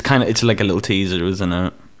 It's like a little teaser, isn't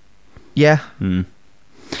it? Yeah.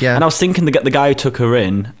 Yeah. And I was thinking the guy who took her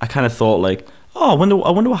in, I kind of thought like, oh, I wonder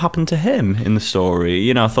what happened to him in the story.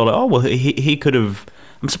 I thought like, oh well, he could have.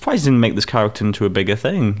 I'm surprised he didn't make this character into a bigger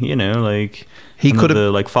thing. Like he could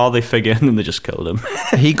have like father figure, and then they just killed him.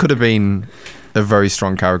 He could have been a very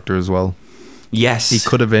strong character as well. Yes, he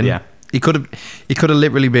could have been. Yeah, he could have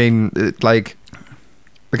literally been like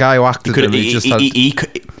the guy who acted him. He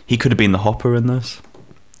could have been the Hopper in this.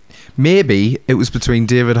 Maybe it was between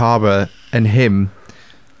David Harbour and him,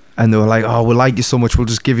 and they were like, "Oh, we like you so much, we'll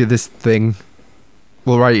just give you this thing.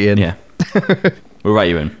 We'll write you in. Yeah, we'll write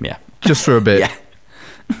you in. Yeah, just for a bit. Yeah."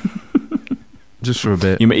 Just for a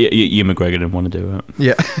bit. You McGregor didn't want to do it.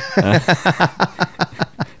 Yeah.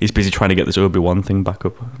 He's busy trying to get this Obi-Wan thing back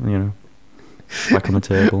up, back on the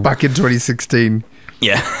table. Back in 2016.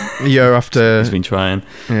 Yeah. A year after. He's been trying.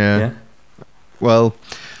 Yeah. Well,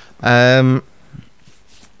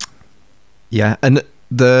 yeah, and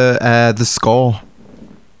the score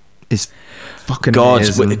is fucking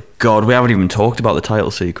amazing. God, we haven't even talked about the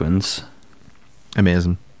title sequence.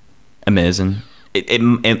 Amazing.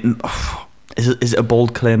 Is it a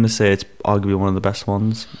bold claim to say it's arguably one of the best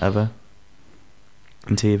ones ever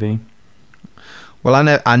in TV? Well,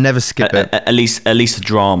 I never skip it. At least the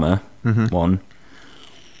drama one.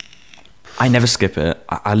 I never skip it.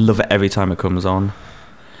 I love it every time it comes on,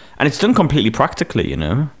 and it's done completely practically.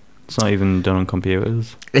 It's not even done on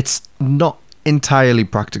computers. It's not entirely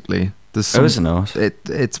practically. There's some, is it not?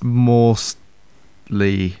 It's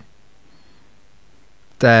mostly.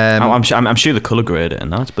 I'm sure the colour grade it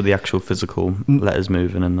and that, but the actual physical letters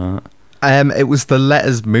moving and that. It was the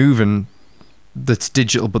letters moving that's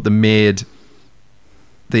digital, but they made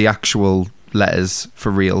the actual letters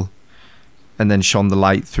for real, and then shone the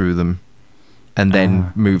light through them, and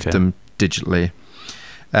then moved them digitally.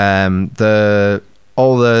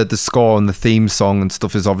 All the score and the theme song and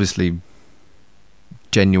stuff is obviously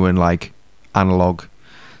genuine, like analog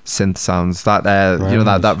synth sounds. That that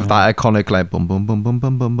iconic like bum bum bum bum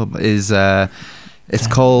bum bum bum is it's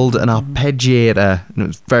called an arpeggiator, and it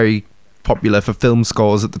was very popular for film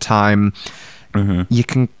scores at the time. You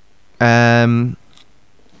can kind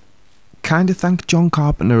of thank John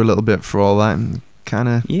Carpenter a little bit for all that, and kind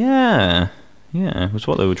of yeah, it was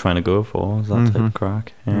what they were trying to go for, was that type of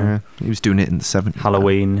crack. Yeah, he was doing it in the 70s.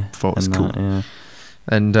 Halloween, thought it was cool. That,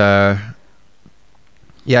 and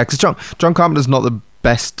yeah, because John Carpenter's not the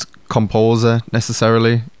best composer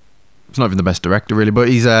necessarily, He's not even the best director, really, but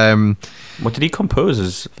he's What did he compose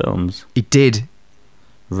as films? he did,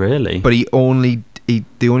 Really? but the only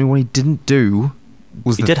one he didn't do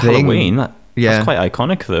was he the did Thing. Halloween. Yeah. That's quite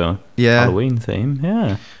iconic, though. Yeah. Halloween theme,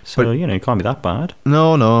 yeah. So, But- it can't be that bad.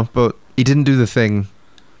 No, but he didn't do the Thing.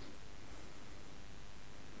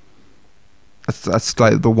 That's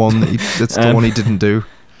like the one that's the one he didn't do.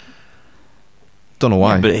 Don't know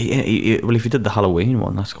why. Yeah, but well, if he did the Halloween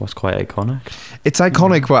one, that's quite iconic. It's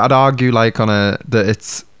iconic, but I'd argue that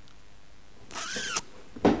it's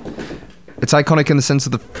iconic in the sense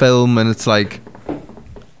of the film, and it's like,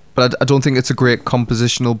 but I don't think it's a great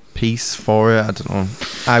compositional piece for it. I don't know.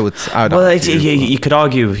 I'd Well, argue, you could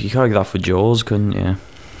argue that for Jaws, couldn't you?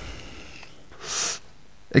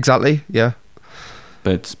 exactly. Yeah.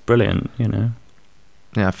 But it's brilliant, Yeah.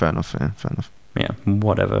 Fair enough. Yeah. Fair enough. Yeah,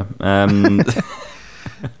 whatever.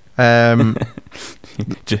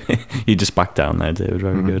 You just backed down there, David.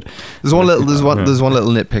 Very good. There's one little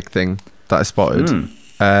nitpick thing that I spotted.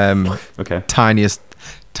 Okay. Tiniest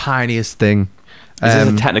thing. Is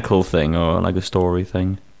this a technical thing or like a story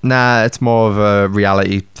thing? Nah, it's more of a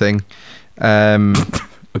reality thing.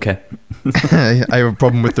 Okay. I have a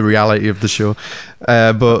problem with the reality of the show,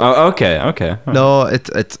 but Oh, okay. no,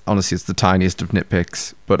 it's honestly it's the tiniest of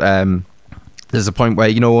nitpicks. But there's a point where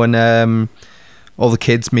when all the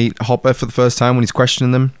kids meet Hopper for the first time when he's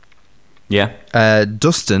questioning them. Yeah.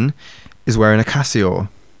 Dustin is wearing a Casio,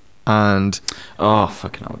 and Oh,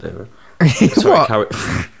 fucking hell, David. Sorry, what?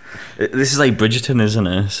 This is like Bridgerton, isn't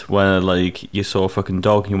it? Where like you saw a fucking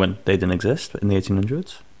dog and you went, they didn't exist in the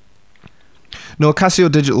 1800s. No,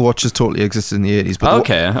 Casio digital watches totally existed in the 80s. But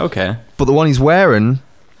Okay. but the one he's wearing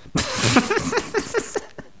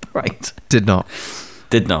Right. did not.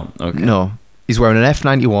 Did not. Okay. No, he's wearing an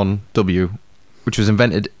F91W, which was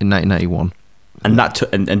invented in 1991. And that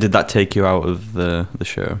and did that take you out of the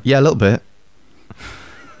show? Yeah, a little bit.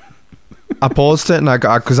 I paused it and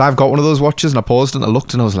because I've got one of those watches, and I paused it and I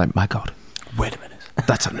looked and I was like, my God, Wait a minute.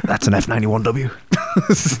 that's an F91W.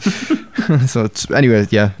 So anyway,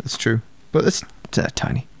 yeah, it's true, but it's a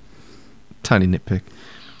tiny nitpick.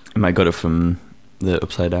 I might got it from the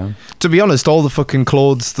Upside Down. To be honest, all the fucking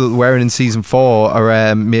clothes that they're wearing in season 4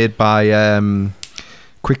 are made by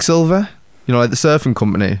Quicksilver. Like the surfing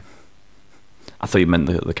company. I thought you meant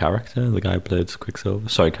the character, the guy who played Quicksilver.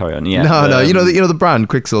 Sorry, carry on. Yeah. No, you know the brand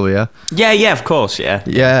Quicksilver, yeah. Yeah, of course, yeah.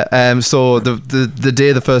 Yeah. So the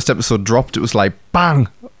day the first episode dropped, it was like bang.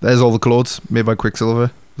 There's all the clothes made by Quicksilver.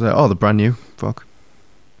 I was like, oh, they're brand new. Fuck.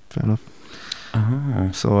 Fair enough. Oh.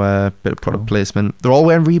 So bit of product placement. They're all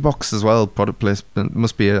wearing Reeboks as well. Product placement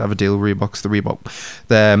must be have a deal with Reeboks. The Reebok.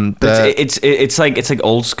 But it's like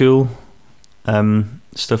old school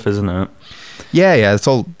stuff, isn't it? Yeah. It's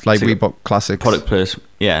all like It's like Reebok classics. Product place,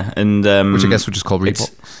 yeah, and which I guess we just call it's-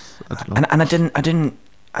 Reebok. I don't know. And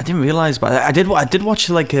I didn't realize, but I did watch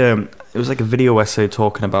like it was like a video essay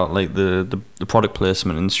talking about like the product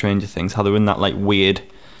placement in Stranger Things, how they're in that like weird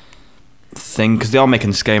thing because they are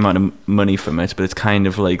making a scale amount of money from it, but it's kind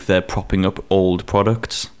of like they're propping up old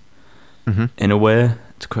products in a way.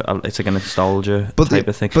 It's like a nostalgia type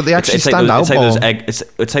of thing. But they actually it's stand like out more.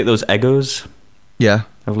 It's like those Eggos Yeah.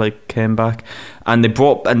 have like came back, and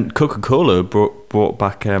Coca-Cola brought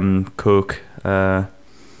back Coke, their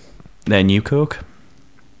new Coke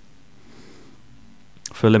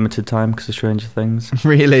for a limited time because of Stranger Things.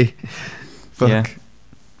 Really? Fuck. Yeah.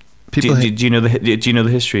 People. Do you know the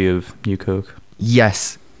history of New Coke?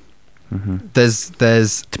 Yes. Mm-hmm.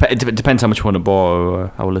 There's. It depends how much you want to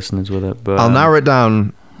bore our listeners with it, but I'll narrow it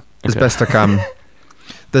down as okay. best I can.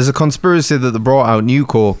 There's a conspiracy that they brought out New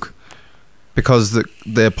Coke because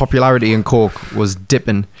the popularity in Coke was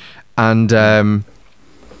dipping, and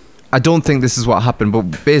I don't think this is what happened.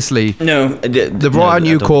 But basically, they brought out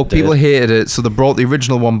New Coke. People hated it, so they brought the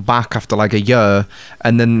original one back after like a year,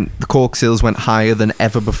 and then the Coke sales went higher than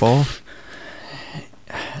ever before.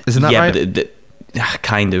 Isn't that right? But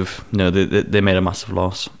kind of. No, they made a massive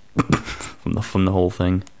loss from the whole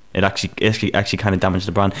thing. It actually kind of damaged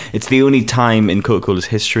the brand. It's the only time in Coca-Cola's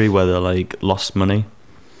history where they like lost money.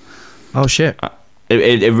 Oh shit!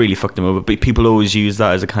 It really fucked them over. But people always use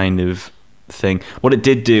that as a kind of thing. What it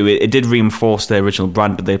did do, it did reinforce their original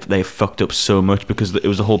brand, but they fucked up so much because it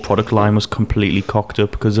was the whole product line was completely cocked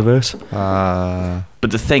up because of it.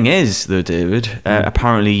 But the thing is, though, David,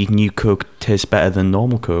 apparently New Coke tastes better than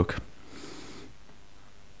normal Coke.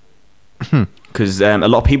 Because a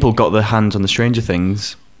lot of people got their hands on the Stranger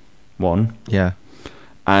Things one. Yeah.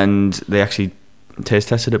 And they actually taste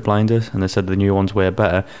tested it blinded, and they said the new one's way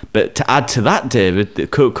better. But to add to that, David, the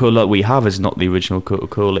Coca-Cola we have is not the original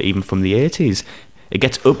Coca-Cola, even from the 80s. it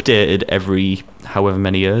gets updated every however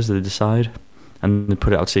many years they decide, and they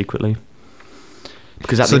put it out secretly.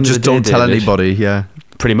 Because So just don't tell anybody. Yeah.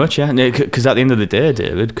 Pretty much, yeah. Because at the end of the day,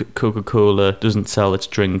 David, Coca-Cola doesn't sell its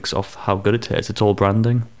drinks off how good it tastes. It's all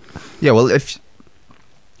branding. Yeah. Well, if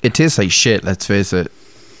it tastes like shit, let's face it.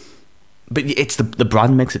 But it's the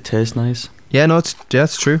brand makes it taste nice. Yeah. No.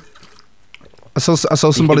 It's true. I saw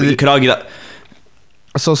somebody. You could argue that.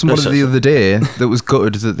 I saw somebody No, the other day that was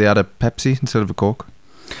gutted that they had a Pepsi instead of a Coke.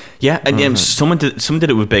 Yeah, and someone did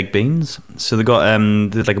it with baked beans. So they got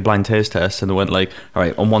did like a blind taste test, and they went like, all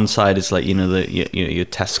right, on one side it's like your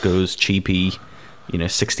Tesco's cheapy,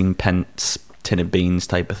 16 pence tin of beans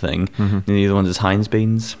type of thing, and the other one is Heinz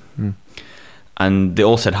beans, and they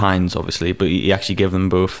all said Heinz obviously, but he actually gave them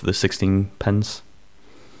both the 16 pence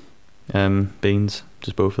beans,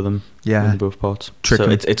 just both of them, Yeah. in both pots. Trick So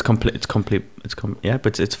 'em. it's complete, yeah,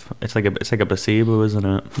 but it's like a placebo, isn't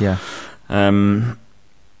it? Yeah.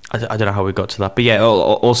 I don't know how we got to that, but yeah,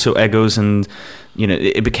 also Eggos, and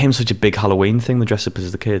it became such a big Halloween thing. The dress up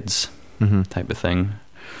as the kids type of thing,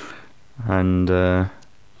 and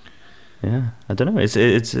yeah, I don't know. It's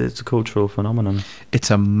a cultural phenomenon.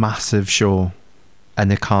 It's a massive show,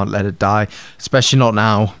 and they can't let it die, especially not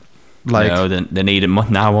now. Like, No, they need it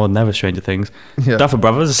now more than ever. Stranger Things. yeah. Duffer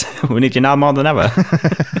Brothers, we need you now more than ever.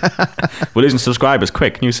 We're losing subscribers.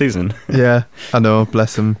 Quick, new season. Yeah, I know.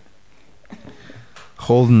 Bless them.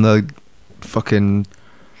 Holding the fucking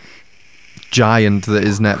giant that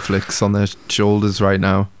is Netflix on their shoulders right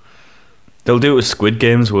now. They'll do it with Squid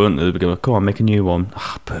Games, won't they? They'll be going, come on, make a new one.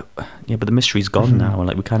 But the mystery's gone now.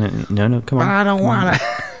 Like, we can't. No, come on. I don't want it.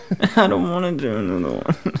 I don't want to do another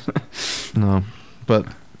one. No, but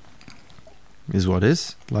is what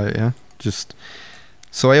is. Like, yeah, just.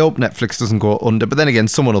 So I hope Netflix doesn't go under. But then again,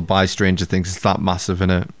 someone will buy Stranger Things. It's that massive,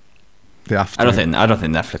 innit? They have to. I don't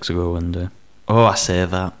think Netflix will go under. Oh, I say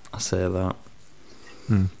that.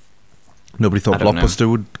 Nobody thought I don't know. Blockbuster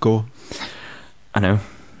would go. I know.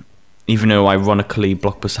 Even though, ironically,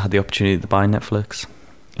 Blockbuster had the opportunity to buy Netflix.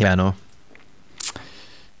 Yeah, I know.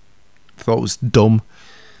 Thought it was dumb.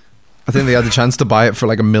 I think they had the chance to buy it for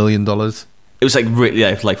like $1 million. It was like really,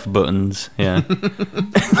 yeah, like for buttons, yeah.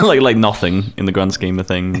 like nothing in the grand scheme of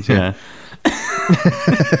things, yeah.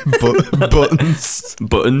 Buttons.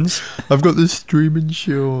 Buttons. I've got this streaming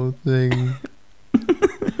show thing.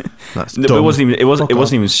 That's No, but dumb. it wasn't even. It Fuck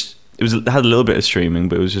wasn't even. It had a little bit of streaming,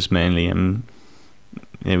 but it was just mainly.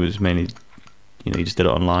 It was mainly. You just did it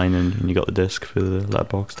online and you got the disc for the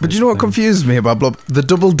letterbox. But you know what confused me about Blob? They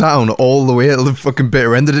doubled down all the way till the fucking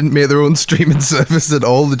bitter end. They didn't make their own streaming service at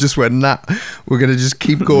all. They just went, nah, we're going to just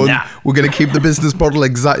keep going. Nah. We're going to keep the business model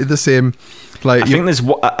exactly the same. Like, I think there's.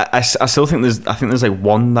 I still think there's. I think there's like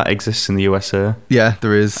one that exists in the USA, yeah,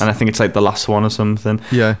 there is. and I think it's like the last one or something.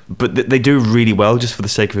 Yeah. But they do really well just for the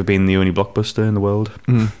sake of it being the only blockbuster in the world.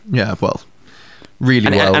 Yeah, well, really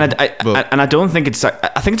And, well. and, but- I don't think it's. I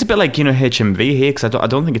think it's a bit like HMV here, because I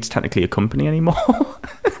don't think it's technically a company anymore.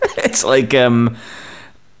 It's like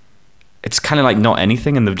it's kind of like not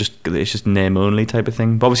anything, and it's just name only type of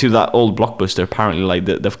thing. But obviously, that old Blockbuster, apparently, like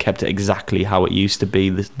they've kept it exactly how it used to be.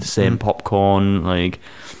 The same popcorn, like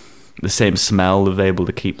the same smell. They're able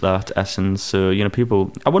to keep that essence. So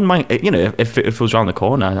people, I wouldn't mind. If it was around the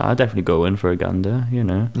corner, I'd definitely go in for a gander.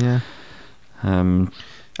 yeah. Um,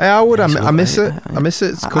 I would. so I miss it. I miss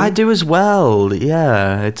it. It's cool. I do as well.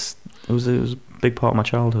 Yeah, it was a big part of my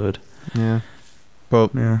childhood. Yeah.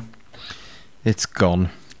 But Yeah, it's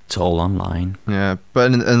gone. it's all online. Yeah.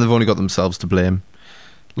 But and they've only got themselves to blame.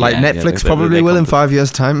 Like Yeah, Netflix they probably will in compl- 5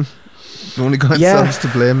 years' time. They've only got Yeah. themselves to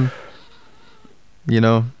blame.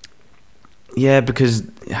 Yeah, because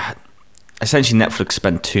essentially Netflix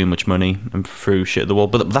spent too much money and threw shit at the wall.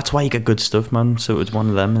 But that's why you get good stuff, man. So it's one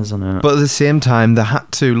of them, isn't it? But at the same time, they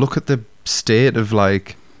had to look at the state of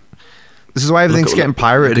like. This is why everything's getting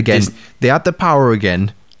pirated again. They had the power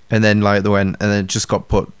again, and then like they went, and then it just got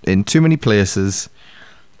put in too many places.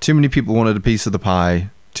 Too many people wanted a piece of the pie.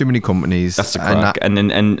 Too many companies. That's the crack.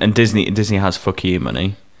 And Disney has fuck you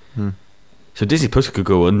money. So Disney Plus could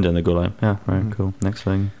go under, and they go like, yeah, right, cool, next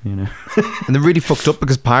thing, And they're really fucked up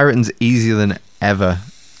because pirating's easier than ever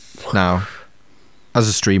now, as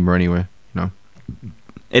a streamer anyway.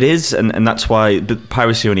 It is, and that's why. But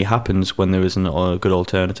piracy only happens when there isn't a good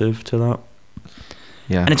alternative to that.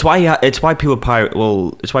 Yeah. And it's why people pirate.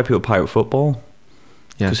 Well, it's why people pirate football.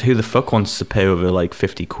 Yeah. Because who the fuck wants to pay over like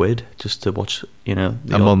 50 quid just to watch the A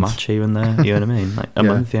odd month. match here and there? You know what I mean? Like a Yeah.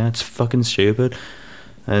 month, yeah. It's fucking stupid,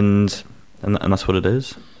 and that's what it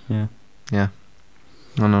is. Yeah. Yeah.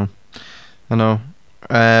 I know.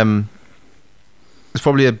 It's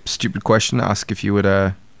probably a stupid question to ask if you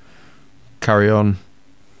would carry on.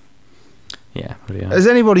 Yeah. Has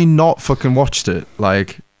anybody not fucking watched it?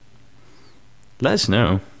 Like, Let us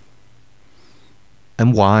know.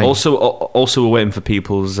 and why? Also, we're waiting for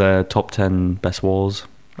people's top 10 best wars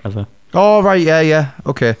ever. Oh right, yeah,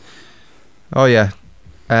 okay. Oh yeah.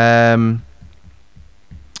 I've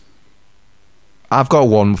got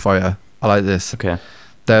one for you. I like this. Okay.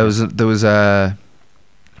 There was a.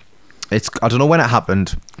 It's I don't know when it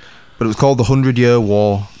happened, but it was called the 100-Year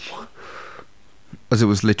War, as it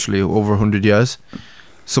was literally over 100 years.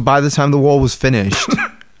 So by the time the war was finished,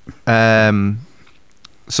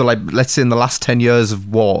 so like let's say in the last 10 years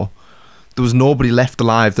of war, there was nobody left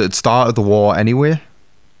alive that had started the war anyway,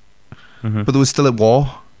 Mhm. but they were still at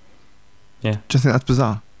war. Yeah. Do you think that's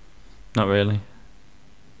bizarre? Not really.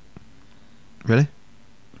 Really?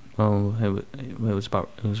 Well, it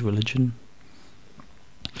was religion.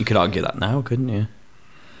 You could argue that now, couldn't you?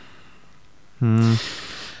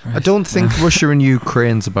 I don't think Russia and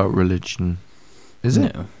Ukraine's about religion, is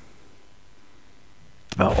it?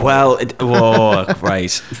 No. Well,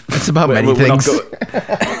 right. It's about many We're not things.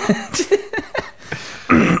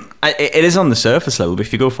 It is on the surface level, but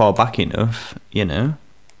if you go far back enough, you know,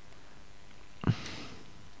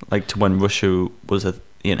 like to when Russia was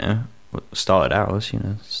started out, you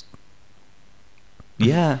know.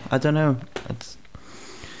 Yeah, I don't know.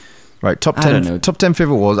 Right, top I don't know. 10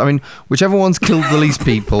 favorite wars. I mean, whichever one's killed the least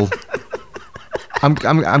people.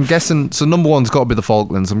 I'm guessing. So number one's got to be the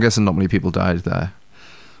Falklands. I'm guessing not many people died there.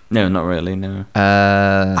 No, not really. No,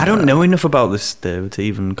 I I don't know enough about this though to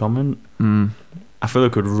even comment. Mm, I feel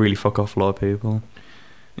like it could really fuck off a lot of people.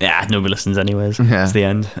 Yeah, nobody listens anyways. Yeah. It's the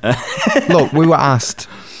end. look, we were asked.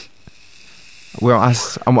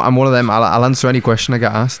 I'm one of them. I'll answer any question I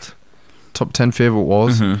get asked. Top 10 favorite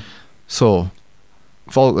wars. Mhm. So,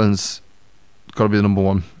 Falklands got to be the number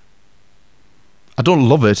one. I don't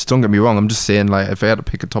love it. Don't get me wrong. I'm just saying, like, if I had to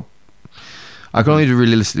pick a top, I can only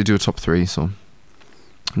realistically do a top 3. So,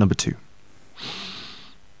 number 2.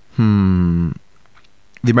 The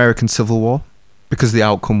American Civil War, because the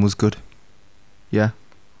outcome was good. Yeah,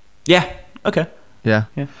 Yeah. Okay. yeah.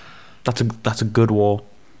 That's a good war.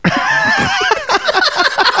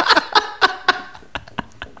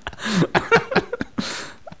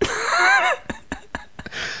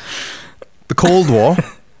 The Cold War,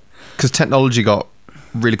 because technology got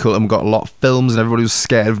really cool and we got a lot of films and everybody was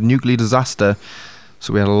scared of nuclear disaster,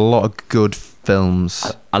 so we had a lot of good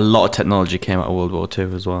films. A lot of technology came out of World War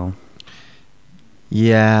II as well.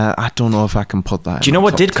 Yeah, I don't know if I can put that. Do you know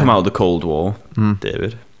what did come out of the Cold War,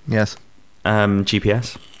 David? Yes.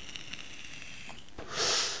 GPS.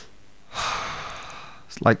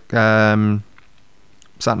 It's like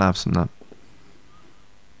sat navs and that.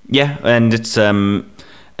 Yeah, and it's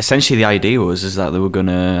essentially the idea is that they were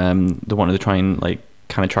gonna they wanted to try and like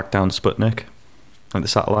kind of track down Sputnik, like the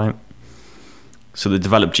satellite. So they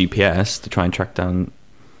developed GPS to try and track down,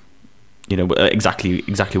 you know, exactly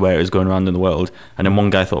where it was going around in the world. And then one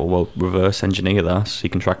guy thought, well, reverse engineer that so you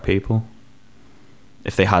can track people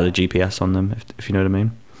if they had a GPS on them, if you know what I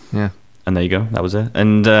mean. Yeah. And there you go, that was it.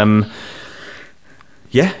 And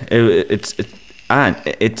yeah, it's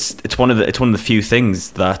one of the few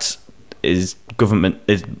things that is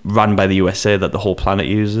run by the USA that the whole planet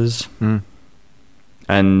uses.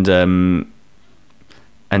 And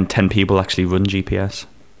 10 people actually run GPS.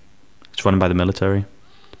 It's run by the military.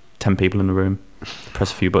 10 people in the room. They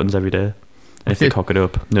press a few buttons every day. And if they cock it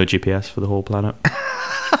up, no GPS for the whole planet.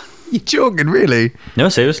 You're joking, really? No,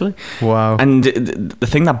 seriously. Wow. And the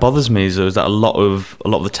thing that bothers me is that a lot of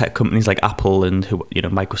the tech companies like Apple and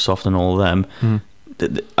Microsoft and all of them,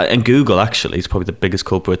 and Google actually is probably the biggest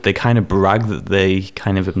culprit. They kind of brag that they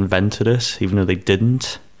kind of invented it, even though they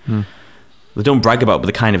didn't. They don't brag about it, but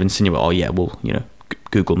they kind of insinuate, oh yeah, well, you know,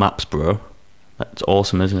 Google Maps, bro. That's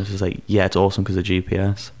awesome, isn't it? It's like, yeah, it's awesome because of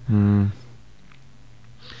GPS.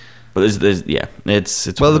 But it's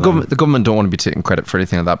Well, the government don't want to be taking credit for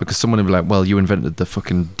anything like that, because someone would be like, well, you invented the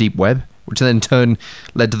fucking deep web, which then in turn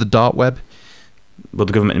led to the dark web. Well,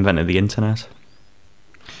 the government invented the internet.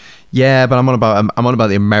 Yeah, but I'm on about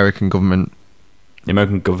the American government. The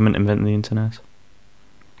American government invented the internet.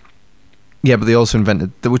 Yeah, but they also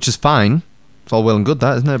invented, which is fine. It's all well and good,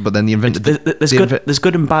 that, isn't it? But then they invented. There's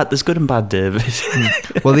good and bad. There's good and bad, David.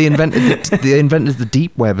 Well, they invented the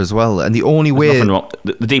deep web as well, and the only way. Nothing wrong.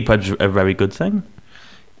 The deep web's a very good thing.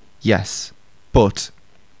 Yes, but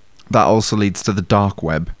that also leads to the dark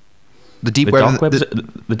web. The deep The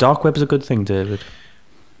web. dark web's a good thing, David.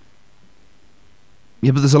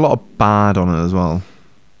 Yeah, but there's a lot of bad on it as well.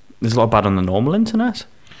 There's a lot of bad on the normal internet.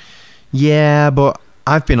 Yeah, but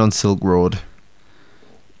I've been on Silk Road.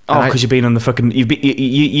 Oh, because you've been on the fucking...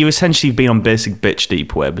 You essentially have been on basic bitch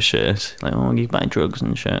deep web shit. Like, oh, you buy drugs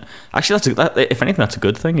and shit. Actually, if anything, that's a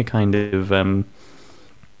good thing. You kind of...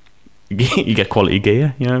 you get quality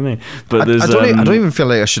gear, you know what I mean? But I don't even feel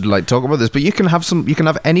like I should like talk about this, but you can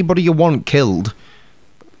have anybody you want killed.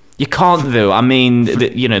 You can't, though. I mean,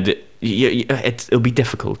 it'll be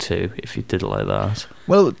difficult too if you did it like that.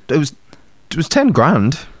 Well, it was 10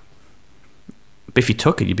 grand. But if you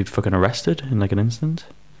took it, you'd be fucking arrested in like an instant.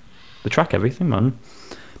 They track everything, man.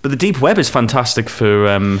 But the deep web is fantastic for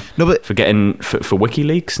getting for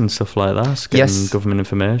WikiLeaks and stuff like that. Getting government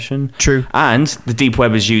information. True. And the deep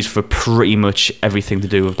web is used for pretty much everything to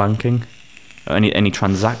do with banking. Any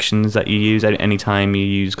transactions that you use, any time you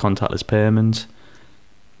use contactless payments,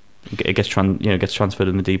 it gets transferred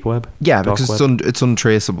in the deep web. Yeah, because it's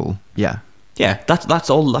untraceable. Yeah. Yeah, that's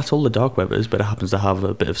all the dark web is, but it happens to have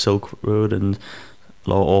a bit of Silk Road and a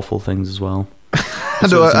lot of awful things as well. I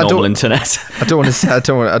don't internet. I don't want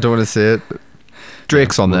to say it.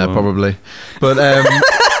 Drake's on there probably, but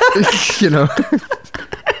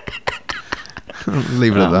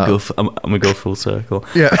leave it at that. I'm gonna go full circle.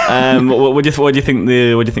 Yeah. What do you think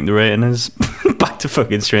the rating is? Back to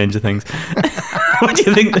fucking Stranger Things. What do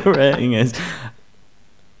you think the rating is?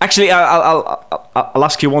 Actually, I'll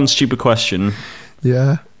ask you one stupid question.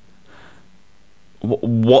 Yeah.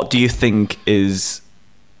 What do you think the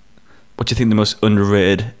most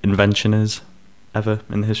underrated invention is ever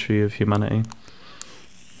in the history of humanity?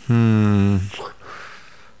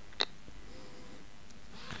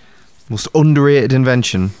 Most underrated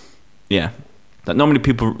invention? Yeah. That normally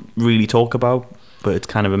people really talk about, but it's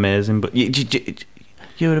kind of amazing. But you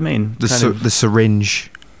know what I mean? The syringe.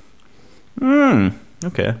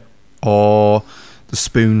 Okay. Or the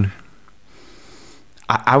spoon.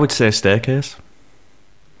 I would say a staircase.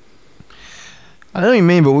 I know what you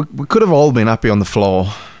mean, but we could have all been happy on the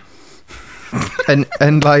floor.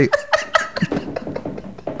 and like,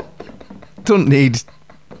 don't need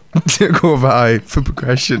to go high for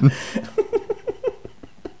progression.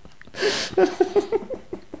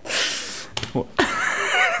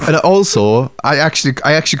 And also, I actually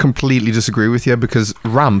completely disagree with you, because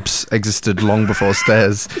ramps existed long before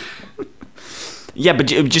stairs. Yeah, but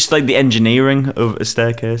just like the engineering of a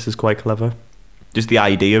staircase is quite clever. Just the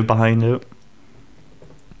idea behind it,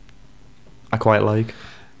 I quite like.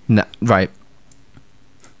 Nah, right.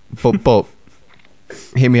 But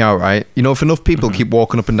hear me out, right? You know, if enough people keep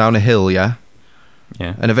walking up and down a hill, yeah,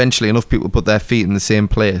 and eventually enough people put their feet in the same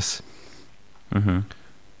place,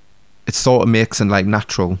 it sort of makes a like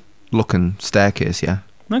natural looking staircase, yeah.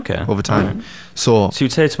 Okay. Over time, right. So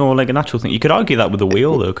you'd say it's more like a natural thing. You could argue that with a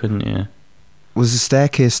wheel, though, couldn't you? Was the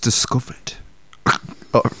staircase discovered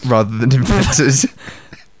rather than invented?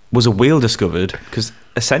 Was a wheel discovered? Because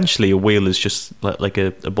essentially a wheel is just like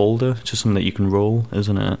a boulder, just something that you can roll,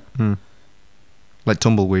 isn't it? Like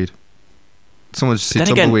tumbleweed. Someone just see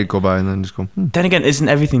tumbleweed go by and then just go. Then again, isn't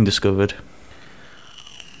everything discovered?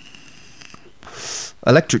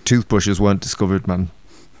 Electric toothbrushes weren't discovered, man.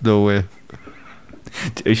 No way.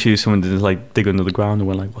 Issue someone did like dig under the ground and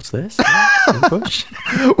went like, "What's this?" Toothbrush?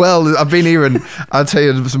 Well, I've been hearing. I'll tell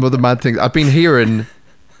you some other mad things. I've been hearing.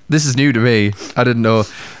 This is new to me. I didn't know.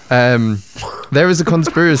 There is a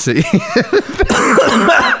conspiracy.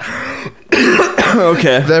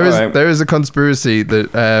 Okay. There is a conspiracy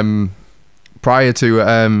that prior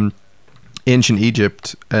to ancient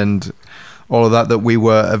Egypt and all of that we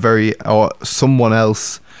were someone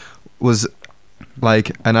else was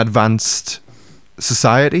like an advanced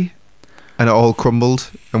society, and it all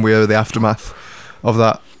crumbled, and we are the aftermath of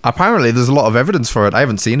that. Apparently, there's a lot of evidence for it. I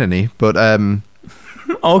haven't seen any, but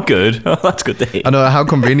oh, good. Oh, that's good to hear. I know how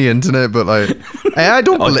convenient, isn't it? But like, I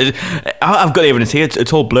don't believe. I've got evidence here.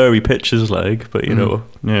 It's all blurry pictures, like, but you know,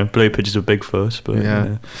 blurry pictures of Bigfoot. But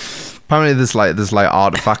yeah. Apparently, there's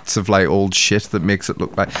artifacts of like old shit that makes it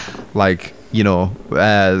look like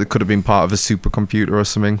it could have been part of a supercomputer or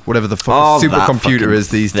something. Whatever the fuck supercomputer is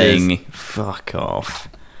these days. Fuck off.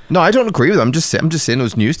 No, I don't agree with it. I'm just saying it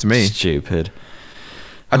was news to me. Stupid.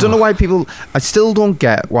 I don't know why people. I still don't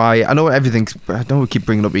get why. I know we keep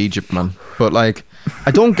bringing up Egypt, man, but like,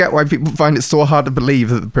 I don't get why people find it so hard to believe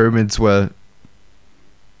that the pyramids were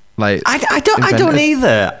like. I don't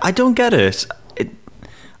either. I don't get it.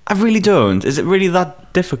 I really don't. Is it really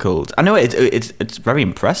that difficult? I know it's very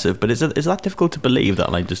impressive, but is that difficult to believe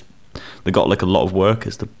that like just they got like a lot of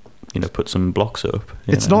workers to put some blocks up?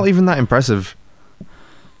 It's not even that impressive.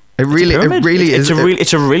 It really is.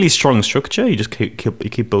 It's a really strong structure. You just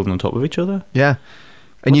keep building on top of each other. Yeah,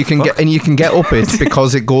 and you can get up it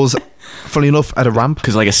because it goes Funny enough, at a ramp.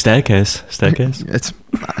 Because like a staircase. It's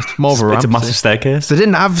more of a ramp. It's a massive staircase. They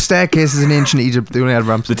didn't have staircases in ancient Egypt. They only had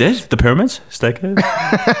ramps. They did? The pyramids? Staircase?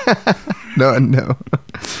 No.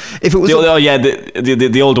 If it was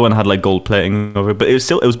the older one had like gold plating over it, but it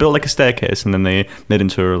was built like a staircase, and then they made it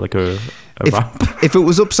into like a ramp. If it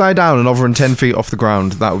was upside down and over and 10 feet off the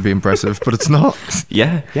ground, that would be impressive. But it's not.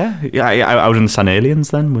 Yeah. I would understand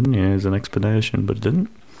aliens then, wouldn't you? As an explanation, but it didn't.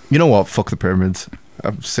 You know what? Fuck the pyramids.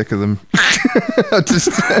 I'm sick of them. I'm just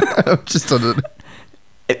done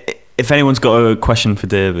it. If anyone's got a question for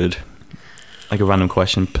David, like a random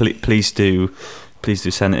question, please do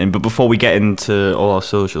send it in. But before we get into all our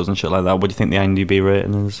socials and shit like that, what do you think the IMDb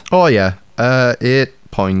rating is? Oh yeah,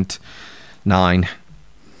 8.9.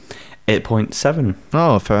 8.7.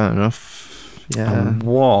 Oh, fair enough. Yeah. And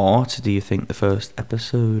what do you think the first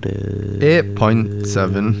episode is?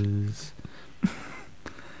 8.7.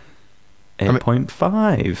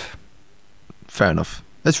 8.5. Fair enough.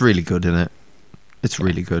 It's really good, isn't it? It's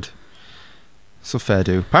really good. So fair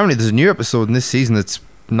do. Apparently there's a new episode in this season that's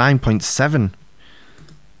 9.7.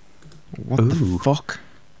 What the fuck?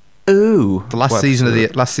 Ooh. The last season of the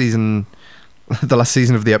episode.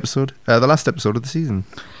 The last episode of the season.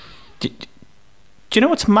 Do you know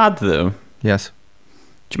what's mad though? Yes.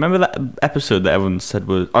 Do you remember that episode that everyone said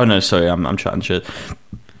was? Oh no, sorry, I'm chatting shit.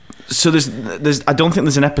 So there's I don't think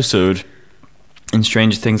there's an episode in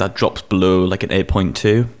Stranger Things that drops below like an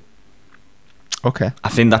 8.2. Okay. I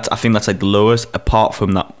think that's like the lowest, apart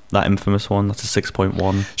from that infamous one. That's a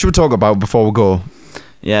 6.1. Should we talk about before we go?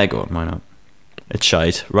 Yeah, go on. Why not? It's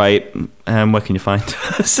shite, right? Where can you find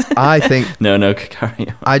us? I think no, carry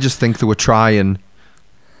on. I just think they were trying.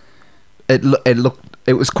 It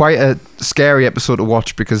was quite a scary episode to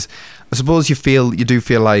watch because I suppose you do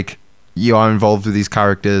feel like you are involved with these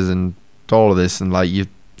characters and all of this, and like you're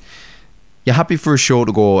happy for a show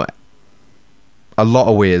to go a lot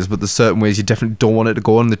of ways, but there's certain ways you definitely don't want it to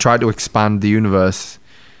go, and they tried to expand the universe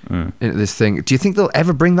into this thing. Do you think they'll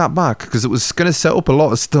ever bring that back? Because it was going to set up a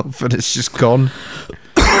lot of stuff and it's just gone.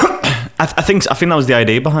 I think that was the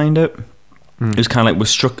idea behind it. It was kind of like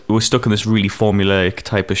we're stuck in this really formulaic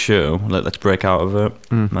type of show. Like, let's break out of it,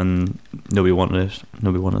 and nobody wanted it.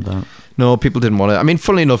 Nobody wanted that. No, people didn't want it. I mean,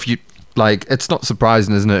 funnily enough, it's not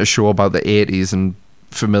surprising, isn't it? A show about the 80s and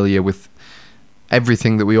familiar with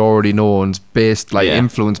everything that we already know and based,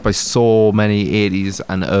 influenced by so many 80s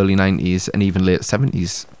and early 90s and even late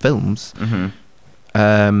 70s films.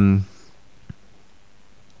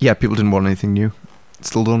 Yeah, people didn't want anything new.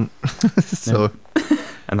 Still don't. So,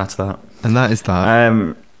 and that's that. And that is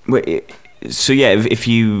that. So yeah, if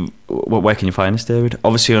you, where can you find us, David?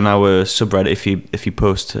 Obviously on our subreddit. If you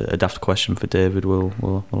post a daft question for David,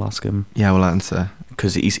 we'll ask him. Yeah, we'll answer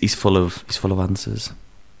because he's full of answers.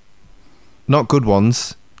 Not good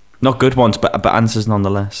ones. Not good ones, but answers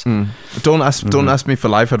nonetheless. Don't ask me for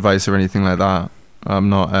life advice or anything like that. I'm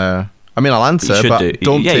not. I mean, I'll answer, but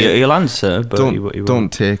don't. Yeah, you'll answer, but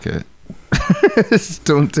don't take it.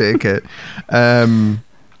 Don't take it.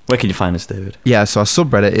 Where can you find us, David? Yeah, so our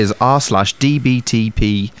subreddit is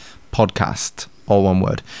r/DBTP podcast, all one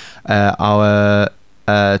word. Our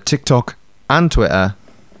TikTok and Twitter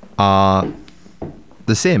are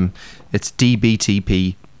the same. It's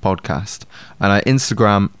DBTP podcast, and our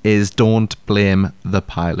Instagram is Don't Blame the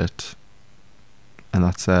Pilot, and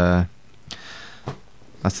that's the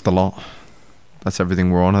lot. That's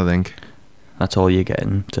everything we're on, I think. That's all you're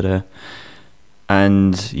getting today.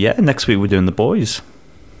 And yeah, next week we're doing The Boys.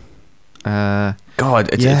 God,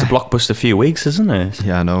 it's a blockbuster few weeks, isn't it?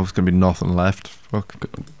 Yeah, I know. There's gonna be nothing left. Fuck.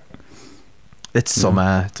 It's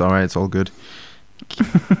summer. It's alright. It's all good.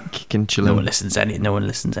 Kicking, chilling. No one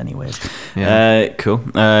listens anyways. Yeah. Cool.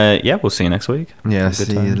 Yeah, we'll see you next week. Yeah,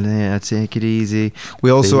 see you later. Take it easy.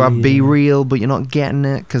 We also have Be Real, but you're not getting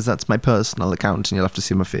it because that's my personal account and you'll have to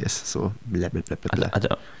see my face. So blah blah blah blah.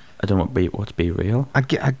 I don't want what's Be Real.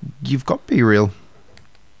 You've got Be Real.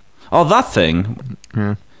 Oh, that thing.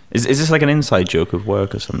 Yeah. Is this like an inside joke of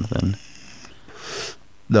work or something?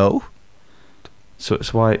 No. So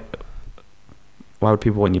why would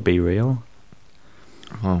people want you to be real?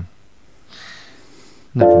 Oh.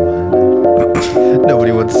 Never mind.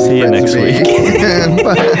 Nobody wants to see you next week.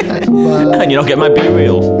 Bye. And you're not getting my Be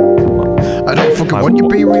Real. I don't fucking want you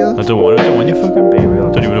Be Real. I don't want you fucking Be Real.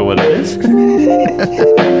 I don't even know what it is.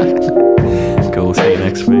 Cool. See you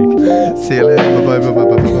next week. See you later. Bye.